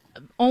him,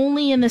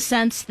 only in the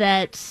sense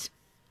that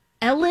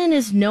Ellen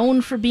is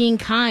known for being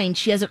kind.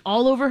 She has it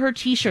all over her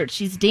T-shirt.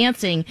 She's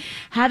dancing,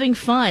 having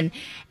fun.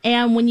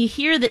 And when you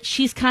hear that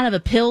she's kind of a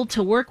pill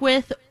to work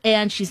with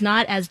and she's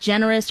not as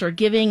generous or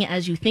giving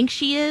as you think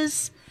she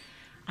is,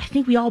 I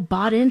think we all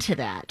bought into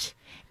that.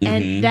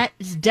 And that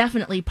is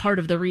definitely part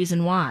of the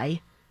reason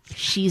why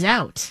she's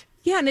out.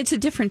 Yeah, and it's a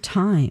different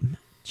time.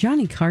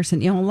 Johnny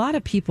Carson, a lot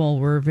of people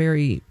were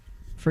very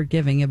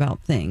forgiving about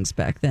things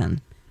back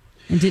then.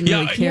 And didn't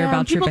really care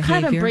about your behavior. People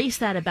kind of embrace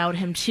that about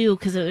him, too,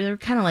 because they're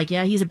kind of like,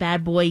 yeah, he's a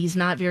bad boy. He's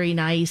not very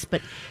nice.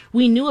 But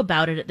we knew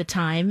about it at the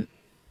time.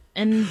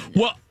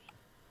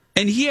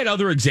 And he had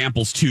other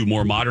examples, too,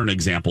 more modern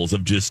examples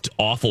of just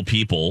awful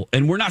people.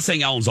 And we're not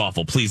saying Ellen's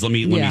awful. Please, let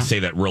me say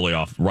that really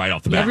right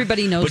off the bat.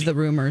 Everybody knows the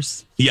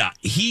rumors. Yeah,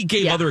 he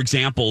gave other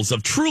examples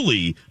of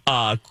truly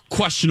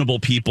questionable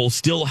people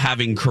still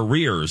having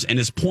careers. And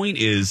his point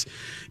is,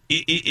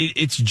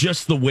 it's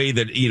just the way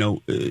that,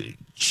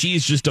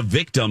 she's just a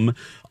victim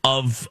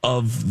of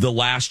the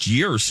last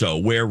year or so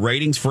where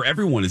ratings for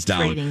everyone is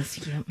down.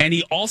 And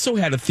he also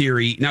had a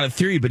theory, not a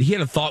theory, but he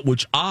had a thought,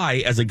 which I,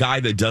 as a guy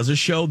that does a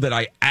show, that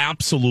I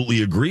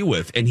absolutely agree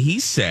with. And he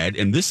said,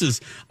 and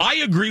I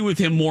agree with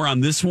him more on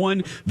this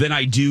one than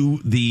I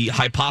do the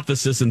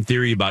hypothesis and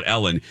theory about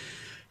Ellen.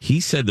 He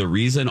said the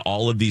reason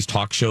all of these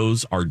talk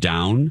shows are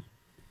down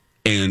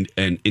and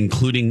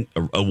including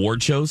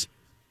award shows,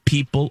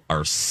 people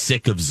are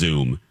sick of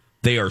Zoom.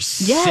 They are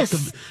sick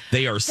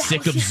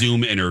of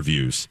Zoom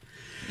interviews.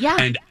 Yeah.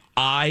 And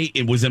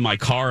it was in my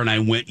car and I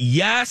went,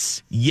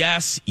 yes,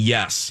 yes,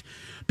 yes.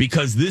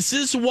 Because this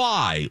is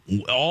why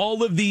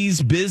all of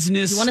these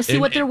business... You want to see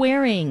what they're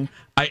wearing.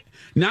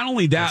 Not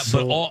only that,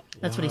 but all...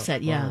 That's what he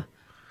said, yeah.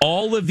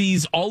 All of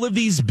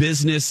these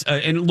business,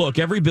 and look,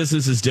 every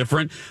business is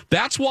different.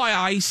 That's why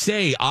I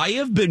say I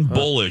have been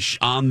bullish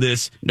on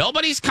this.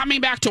 Nobody's coming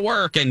back to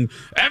work and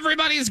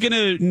everybody's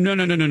going to...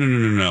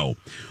 No.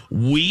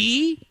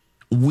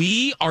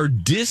 We are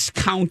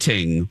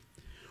discounting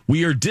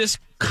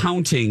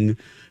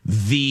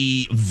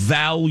the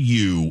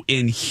value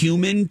in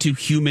human to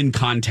human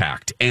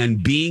contact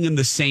and being in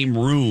the same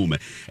room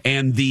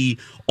and the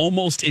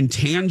almost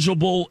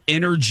intangible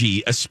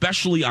energy,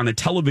 especially on a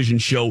television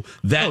show,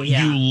 that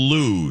you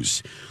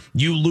lose.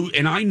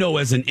 And I know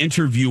as an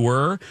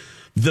interviewer,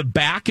 the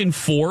back and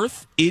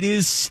forth, it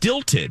is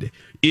stilted.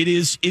 It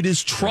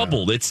is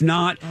troubled. It's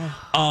not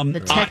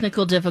the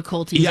technical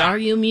difficulties. Are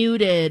you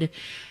muted?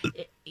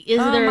 Is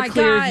there a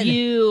clear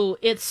view?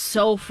 It's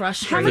so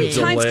frustrating. How many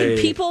times can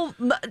people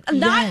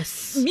not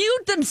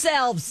mute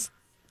themselves?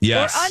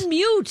 Yes. Or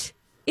unmute?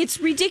 It's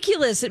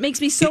ridiculous. It makes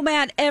me so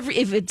mad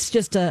if it's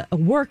just a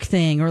work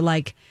thing or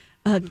like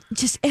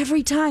just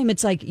every time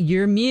it's like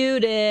you're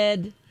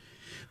muted.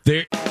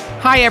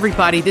 Hi,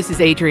 everybody. This is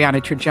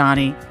Adriana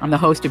Trajani. I'm the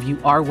host of You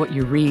Are What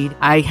You Read.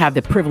 I have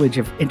the privilege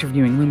of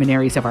interviewing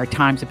luminaries of our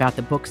times about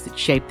the books that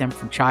shaped them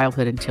from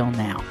childhood until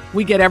now.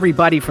 We get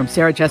everybody from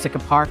Sarah Jessica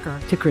Parker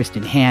to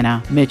Kristen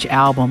Hanna, Mitch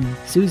Albom,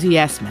 Susie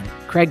Essman,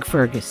 Craig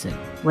Ferguson,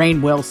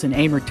 Rainn Wilson,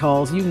 Amor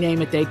Tolls, you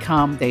name it, they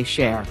come, they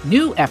share.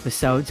 New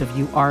episodes of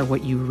You Are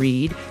What You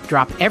Read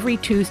drop every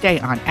Tuesday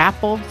on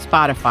Apple,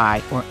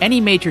 Spotify, or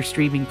any major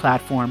streaming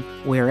platform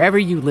wherever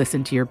you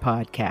listen to your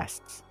podcasts.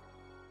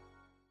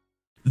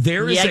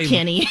 There is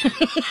Kenny.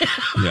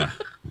 Yeah.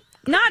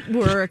 Not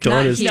work.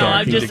 Dawn not is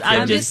I'm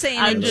talking just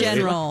saying in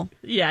general.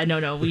 Yeah,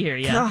 no, we hear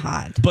you.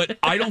 God. But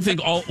I don't think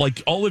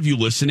all of you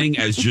listening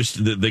as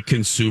just the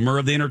consumer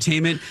of the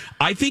entertainment,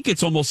 I think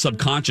it's almost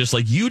subconscious.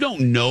 Like you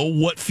don't know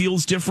what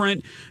feels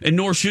different, and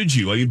nor should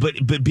you. I mean,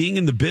 but being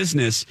in the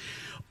business,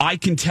 I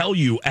can tell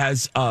you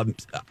as let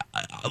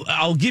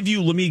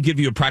me give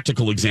you a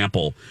practical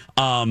example.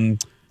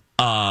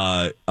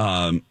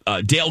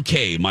 Dale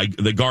K,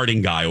 the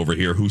guarding guy over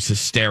here, who's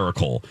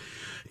hysterical.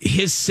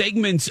 His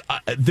segments,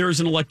 there's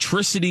an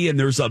electricity and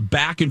there's a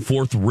back and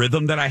forth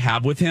rhythm that I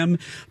have with him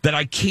that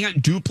I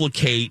can't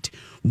duplicate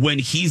when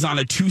he's on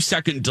a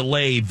 2-second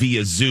delay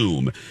via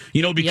Zoom.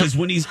 Because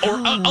when he's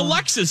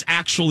Alexis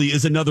actually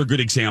is another good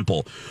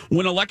example.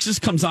 When Alexis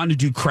comes on to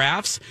do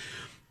crafts,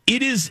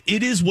 it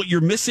is what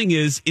you're missing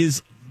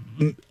is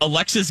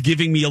Alexis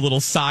giving me a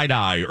little side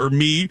eye, or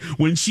me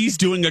when she's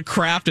doing a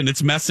craft and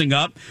it's messing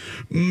up,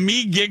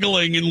 me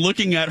giggling and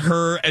looking at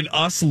her and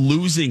us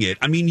losing it.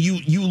 I mean,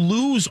 you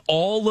lose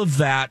all of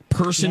that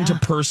person to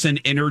person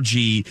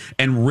energy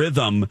and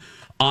rhythm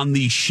on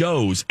these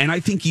shows, and I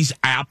think he's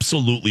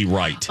absolutely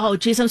right. Oh,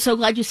 geez, I'm so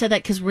glad you said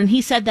that, because when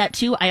he said that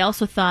too, I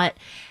also thought,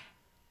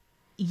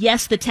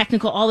 yes, the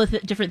technical, all the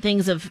different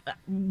things of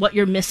what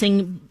you're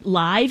missing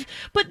live,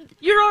 but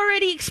you're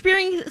already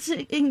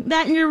experiencing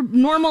that in your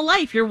normal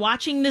life. You're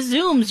watching the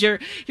Zooms.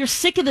 You're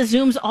sick of the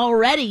Zooms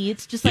already.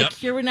 It's just like,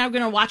 here we're now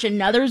going to watch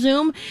another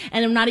Zoom,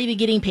 and I'm not even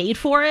getting paid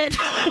for it.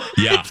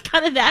 Yeah. It's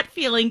kind of that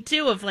feeling,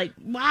 too, of like,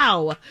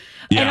 wow.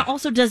 Yeah. And it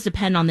also does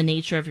depend on the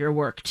nature of your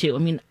work, too. I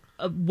mean,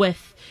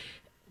 with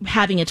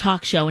having a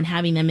talk show and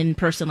having them in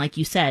person, like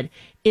you said,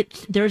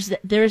 there's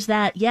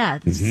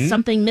that,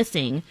 something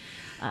missing.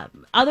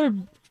 Other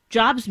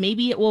jobs,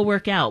 maybe it will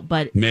work out,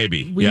 but we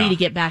need to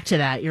get back to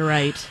that. You're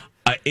right.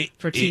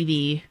 For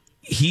TV.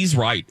 He's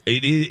right.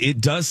 It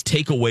does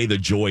take away the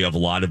joy of a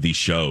lot of these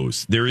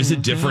shows. There is a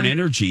different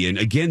energy. And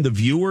again, the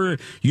viewer,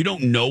 you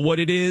don't know what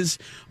it is,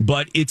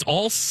 but it's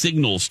all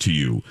signals to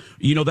you.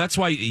 That's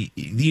why,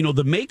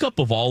 the makeup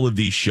of all of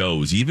these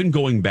shows, even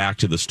going back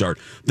to the start,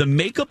 the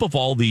makeup of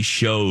all these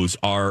shows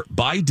are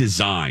by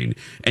design.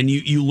 And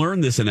you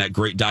learn this in that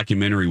great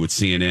documentary with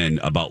CNN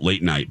about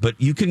late night, but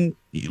you can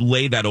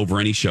lay that over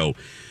any show.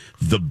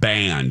 the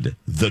band,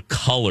 the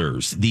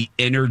colors, the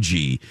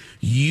energy.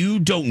 You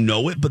don't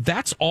know it, but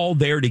that's all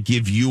there to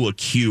give you a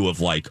cue of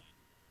like,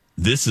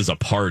 this is a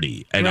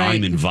party and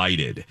I'm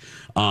invited.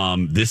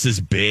 This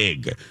is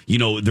big. You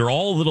know, they're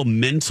all little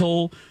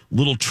mental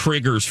little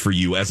triggers for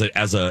you as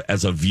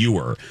a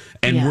viewer.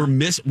 And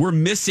we're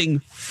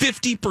missing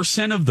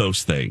 50% of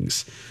those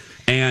things.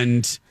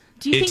 And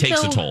it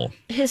takes a toll.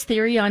 His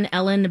theory on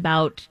Ellen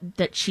about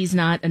that she's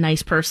not a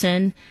nice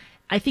person,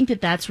 I think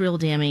that that's real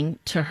damning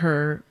to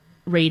her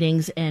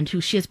ratings and who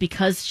she is,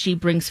 because she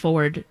brings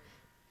forward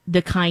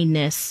the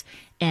kindness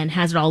and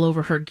has it all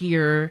over her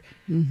gear.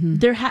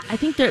 I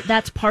think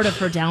that's part of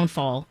her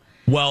downfall.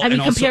 Well, I mean,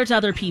 and compared to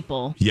other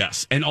people.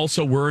 Yes, and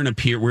also we're in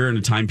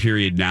a time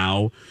period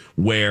now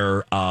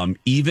where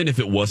even if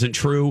it wasn't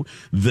true,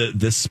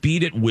 the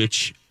speed at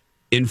which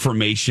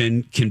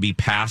information can be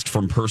passed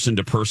from person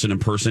to person and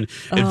person.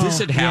 If this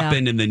had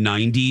happened in the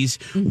 90s,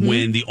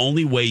 when the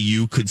only way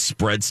you could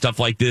spread stuff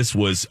like this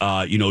was,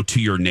 to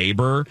your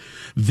neighbor,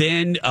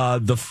 then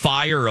the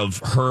fire of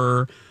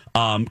her,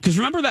 because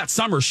remember that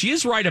summer, she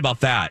is right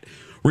about that.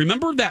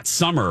 Remember that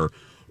summer,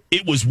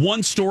 it was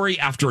one story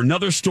after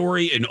another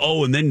story, and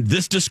then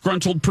this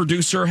disgruntled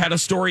producer had a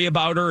story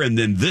about her, and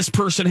then this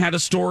person had a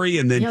story,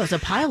 and then it was a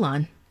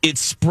pylon. It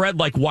spread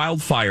like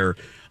wildfire.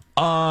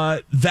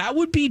 That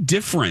would be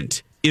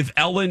different if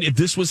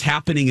this was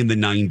happening in the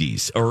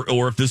 90s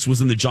or if this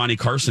was in the Johnny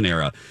Carson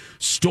era.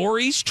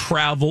 Stories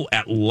travel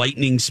at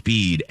lightning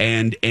speed,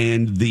 and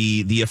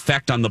the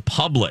effect on the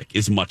public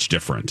is much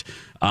different.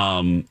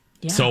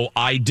 So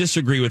I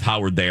disagree with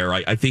Howard there.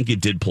 I think it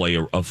did play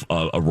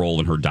a role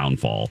in her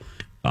downfall.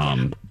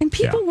 And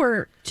people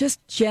were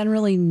just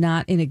generally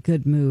not in a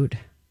good mood.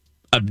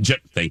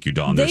 Thank you,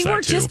 Dawn. They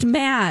were just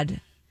mad.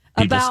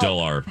 People about still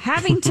are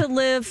having to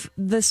live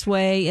this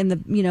way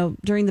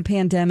during the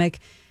pandemic.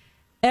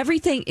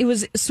 Everything, it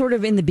was sort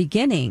of in the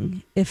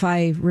beginning, if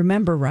I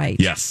remember right.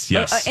 Yes.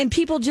 And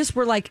people just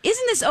were like,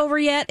 isn't this over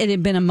yet? It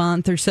had been a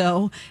month or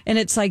so. And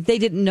it's like they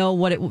didn't know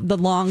the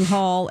long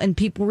haul, and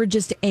people were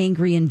just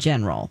angry in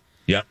general.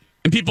 Yep.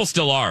 And people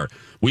still are.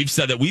 We've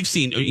said that we've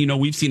seen an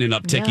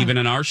uptick even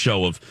in our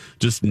show of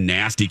just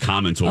nasty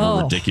comments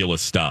over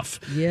ridiculous stuff.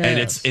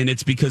 Yes. And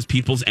it's because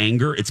people's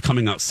anger, it's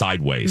coming out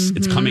sideways.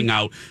 It's coming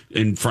out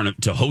in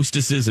front to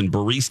hostesses and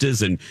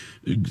baristas and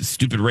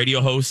stupid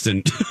radio hosts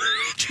and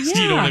just,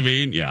 you know what I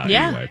mean? Yeah.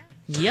 Anyway.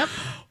 Yep.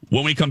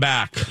 When we come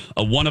back,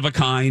 a one of a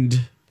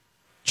kind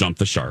Jump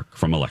the Shark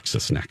from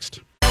Alexis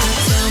next.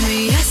 Tell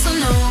me yes or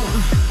no.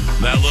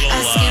 That little,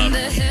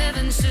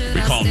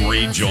 we call them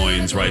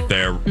rejoins right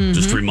there,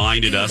 just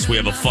reminded us we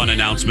have a fun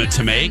announcement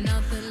to make.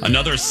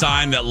 Another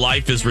sign that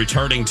life is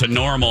returning to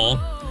normal.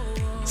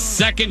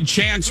 Second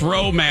Chance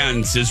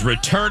Romance is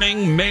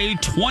returning May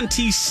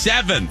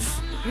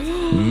 27th.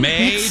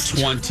 May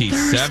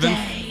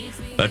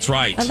 27th. That's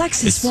right.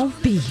 Alexis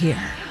won't be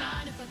here.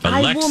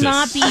 I will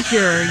not be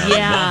here.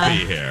 Yeah. Won't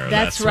be here.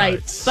 That's right.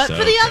 But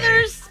for the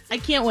others, I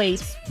can't wait.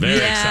 Very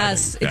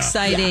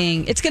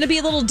exciting. It's going to be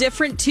a little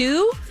different,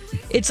 too.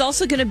 It's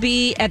also going to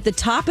be at the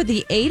top of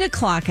the 8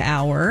 o'clock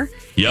hour.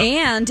 Yep.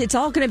 And it's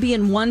all going to be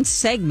in one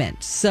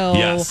segment.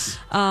 So,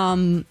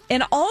 and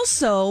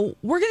also,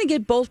 we're going to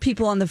get both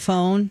people on the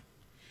phone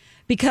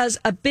because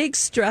a big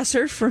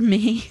stressor for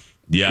me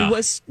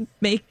was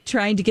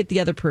trying to get the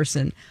other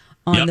person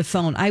on the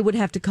phone. I would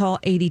have to call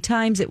 80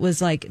 times. It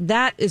was like,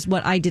 that is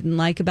what I didn't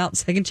like about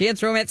Second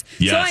Chance Romance.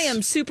 Yes. So I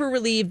am super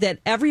relieved that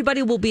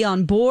everybody will be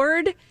on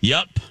board.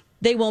 Yep.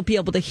 They won't be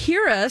able to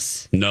hear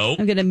us. No.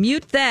 I'm going to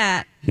mute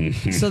that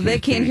so they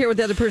can't hear what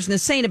the other person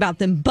is saying about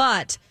them.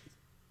 But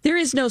there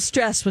is no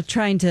stress with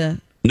trying to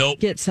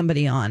get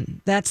somebody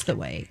on. That's the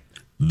way.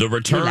 The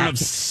return of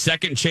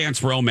Second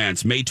Chance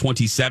Romance, May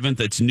 27th.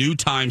 It's new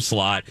time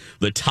slot,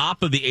 the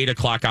top of the 8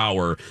 o'clock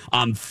hour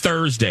on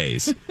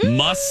Thursdays.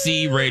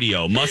 Must-see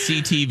radio,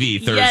 must-see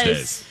TV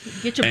Thursdays.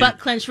 Yes. Get your butt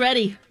clenched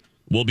ready.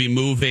 We'll be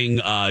moving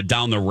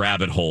down the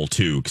rabbit hole,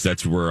 too, because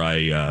that's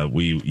where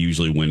we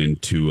usually went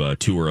into a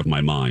tour of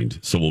my mind.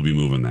 So we'll be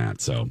moving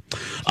that. So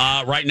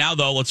right now,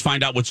 though, let's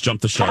find out what's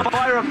Jump the Shark.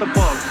 Fire up the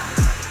boat.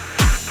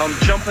 I'm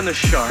jumping the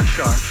shark.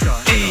 It's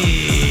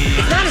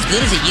not as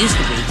good as it used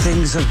to be.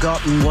 Things have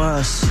gotten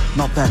worse,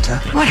 not better.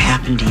 What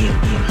happened to you?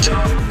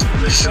 Jump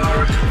the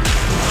shark.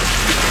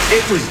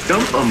 It was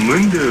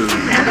Dumpamundo.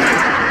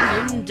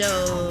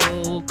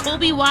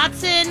 Colby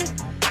Watson,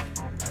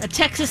 a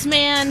Texas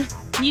man.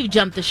 You've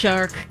jumped the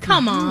shark.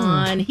 Come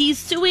on. He's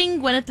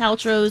suing Gwyneth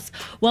Paltrow's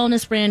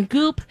wellness brand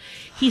Goop.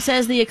 He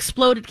says the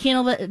exploded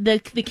candle,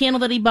 the candle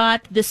that he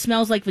bought, this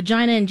smells like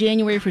vagina, in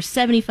January for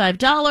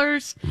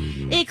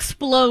 $75,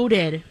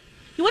 exploded.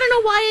 You want to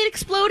know why it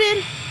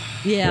exploded?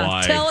 Yeah.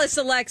 Why? Tell us,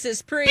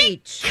 Alexis.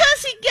 Preach.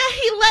 Because he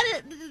let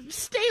it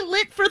stay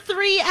lit for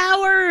 3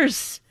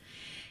 hours.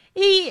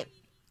 He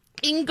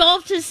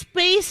engulfed his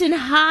space in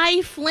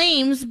high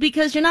flames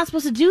because you're not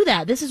supposed to do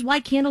that. This is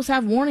why candles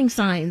have warning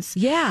signs.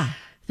 Yeah.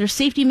 There's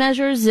safety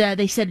measures.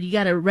 They said you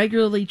got to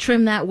regularly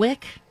trim that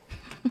wick.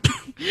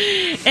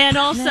 And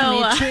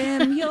also,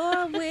 trim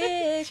your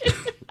wick.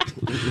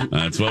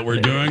 That's what we're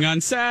doing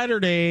on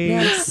Saturday.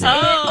 Yes.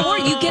 Or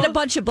you get a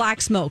bunch of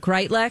black smoke,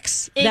 right,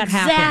 Lex? That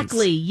happens.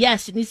 Exactly.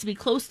 Yes, it needs to be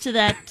close to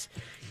that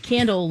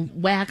candle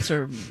wax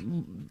or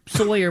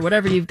soy or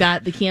whatever you've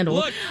got, the candle.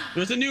 Look,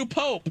 there's a new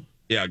pope.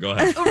 Yeah, go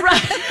ahead.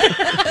 Right.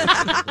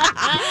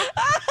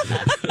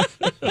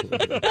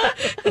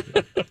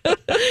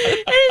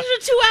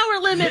 It's a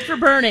 2-hour limit for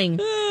burning.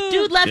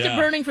 Dude left it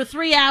burning for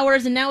 3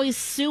 hours, and now he's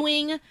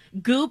suing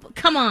Goop.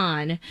 Come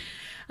on.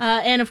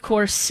 And, of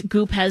course,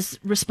 Goop has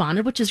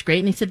responded, which is great,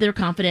 and he said they're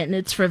confident and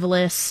it's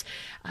frivolous,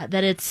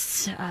 that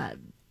it's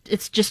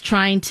just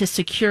trying to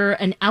secure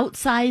an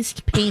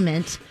outsized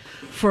payment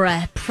for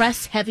a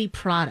press-heavy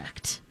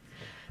product.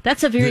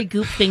 That's a very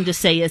Goop thing to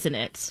say, isn't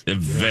it?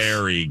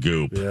 Very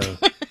Goop. Yeah.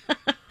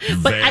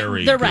 But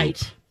they're Goop.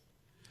 right.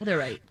 They're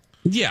right.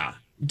 Yeah.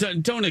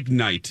 Don't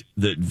ignite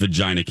the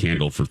vagina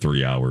candle for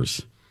 3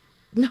 hours.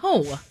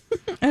 No.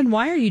 And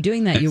why are you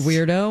doing that, you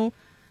weirdo?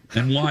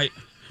 And why?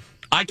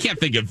 I can't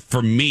think of,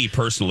 for me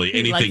personally,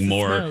 He likes anything the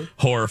more smoke.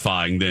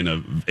 horrifying than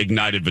a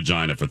ignited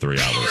vagina for 3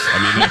 hours.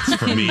 I mean, that's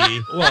for me.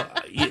 Well,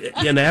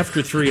 and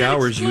after 3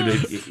 hours,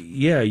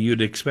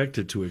 you'd expect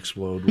it to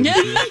explode. wouldn't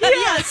you?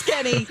 Yes,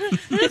 Kenny.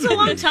 It's a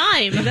long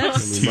time.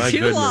 That's my too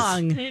goodness.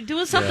 long. You're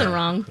doing something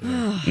wrong.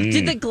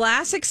 Did the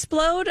glass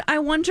explode, I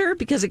wonder,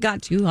 because it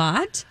got too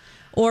hot?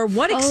 Or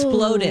what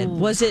exploded?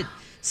 Was it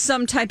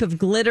some type of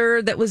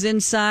glitter that was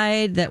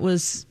inside that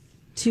was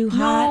too hot?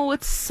 No,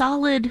 it's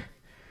solid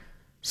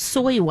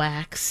soy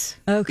wax.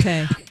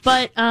 Okay.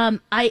 But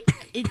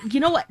you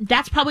know what?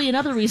 That's probably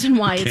another reason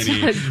why it's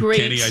not a great.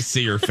 Kenny, I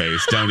see your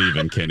face. Don't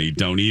even, Kenny.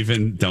 Don't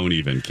even,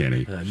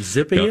 Kenny. I'm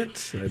zipping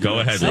it. Go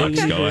ahead,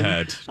 Lex. Go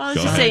ahead. I was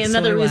Go just ahead. saying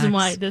another Soy reason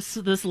wax.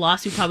 why this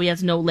lawsuit probably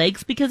has no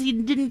legs, because he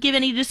didn't give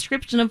any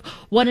description of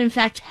what in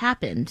fact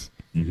happened.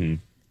 Mm-hmm.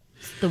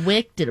 The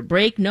wick, did it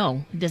break?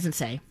 No, it doesn't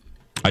say.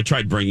 I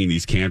tried bringing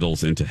these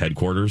candles into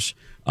headquarters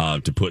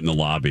to put in the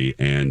lobby,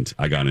 and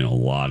I got in a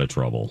lot of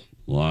trouble.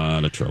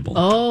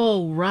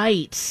 Oh,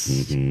 right.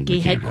 Mm-hmm. Gay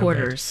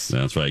headquarters.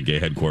 That's right, gay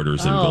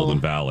headquarters in Oh. Golden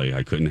Valley.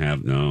 I couldn't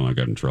have. No, I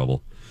got in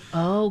trouble.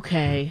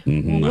 Okay.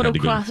 Mhm, Well, I had to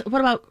go- what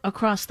about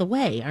across the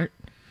way?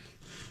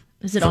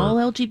 Is it all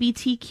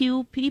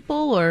LGBTQ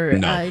people, or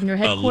No. in your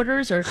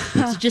headquarters, or is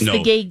it just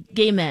No. the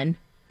gay men?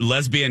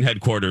 Lesbian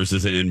headquarters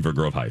is in Inver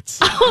Grove Heights.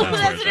 Oh,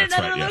 That's that's right, in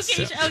another yes,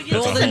 location. yeah. Oh, That's you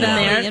a Golden whole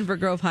Valley, other- Inver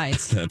Grove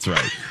Heights. That's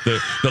right.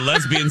 The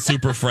lesbian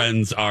super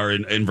friends are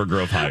in Inver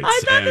Grove Heights.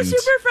 I thought the and-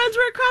 super friends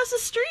were across the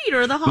street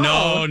or the hall.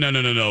 No.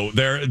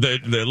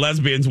 The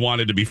lesbians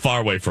wanted to be far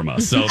away from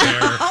us, so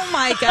Oh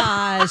my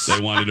gosh. they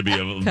wanted to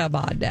be. Come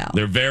on now.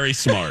 They're very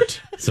smart,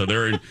 so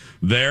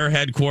their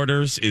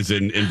headquarters is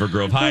in Inver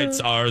Grove Heights.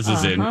 Ours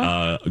is in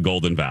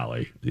Golden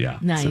Valley. Yeah,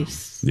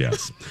 Nice. So,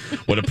 yes.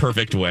 What a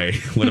perfect way!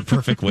 What a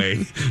perfect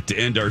way to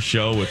end our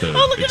show with a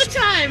Oh, look at the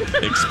time.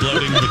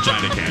 exploding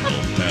vagina candle.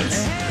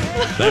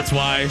 That's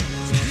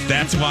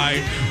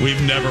why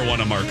we've never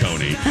won a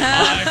Marconi.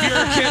 If you're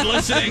a kid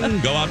listening,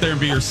 go out there and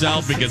be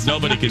yourself, because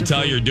nobody can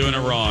tell you're doing it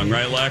wrong,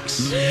 right,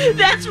 Lex?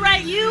 That's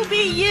right. You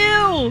be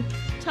you.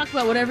 Talk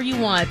about whatever you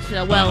want.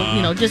 Don't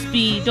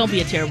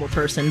be a terrible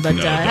person, but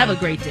No, have a don't.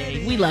 great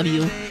day. We love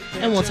you,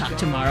 and we'll talk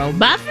tomorrow.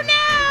 Bye for now.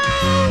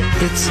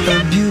 It's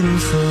a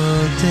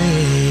beautiful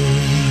day.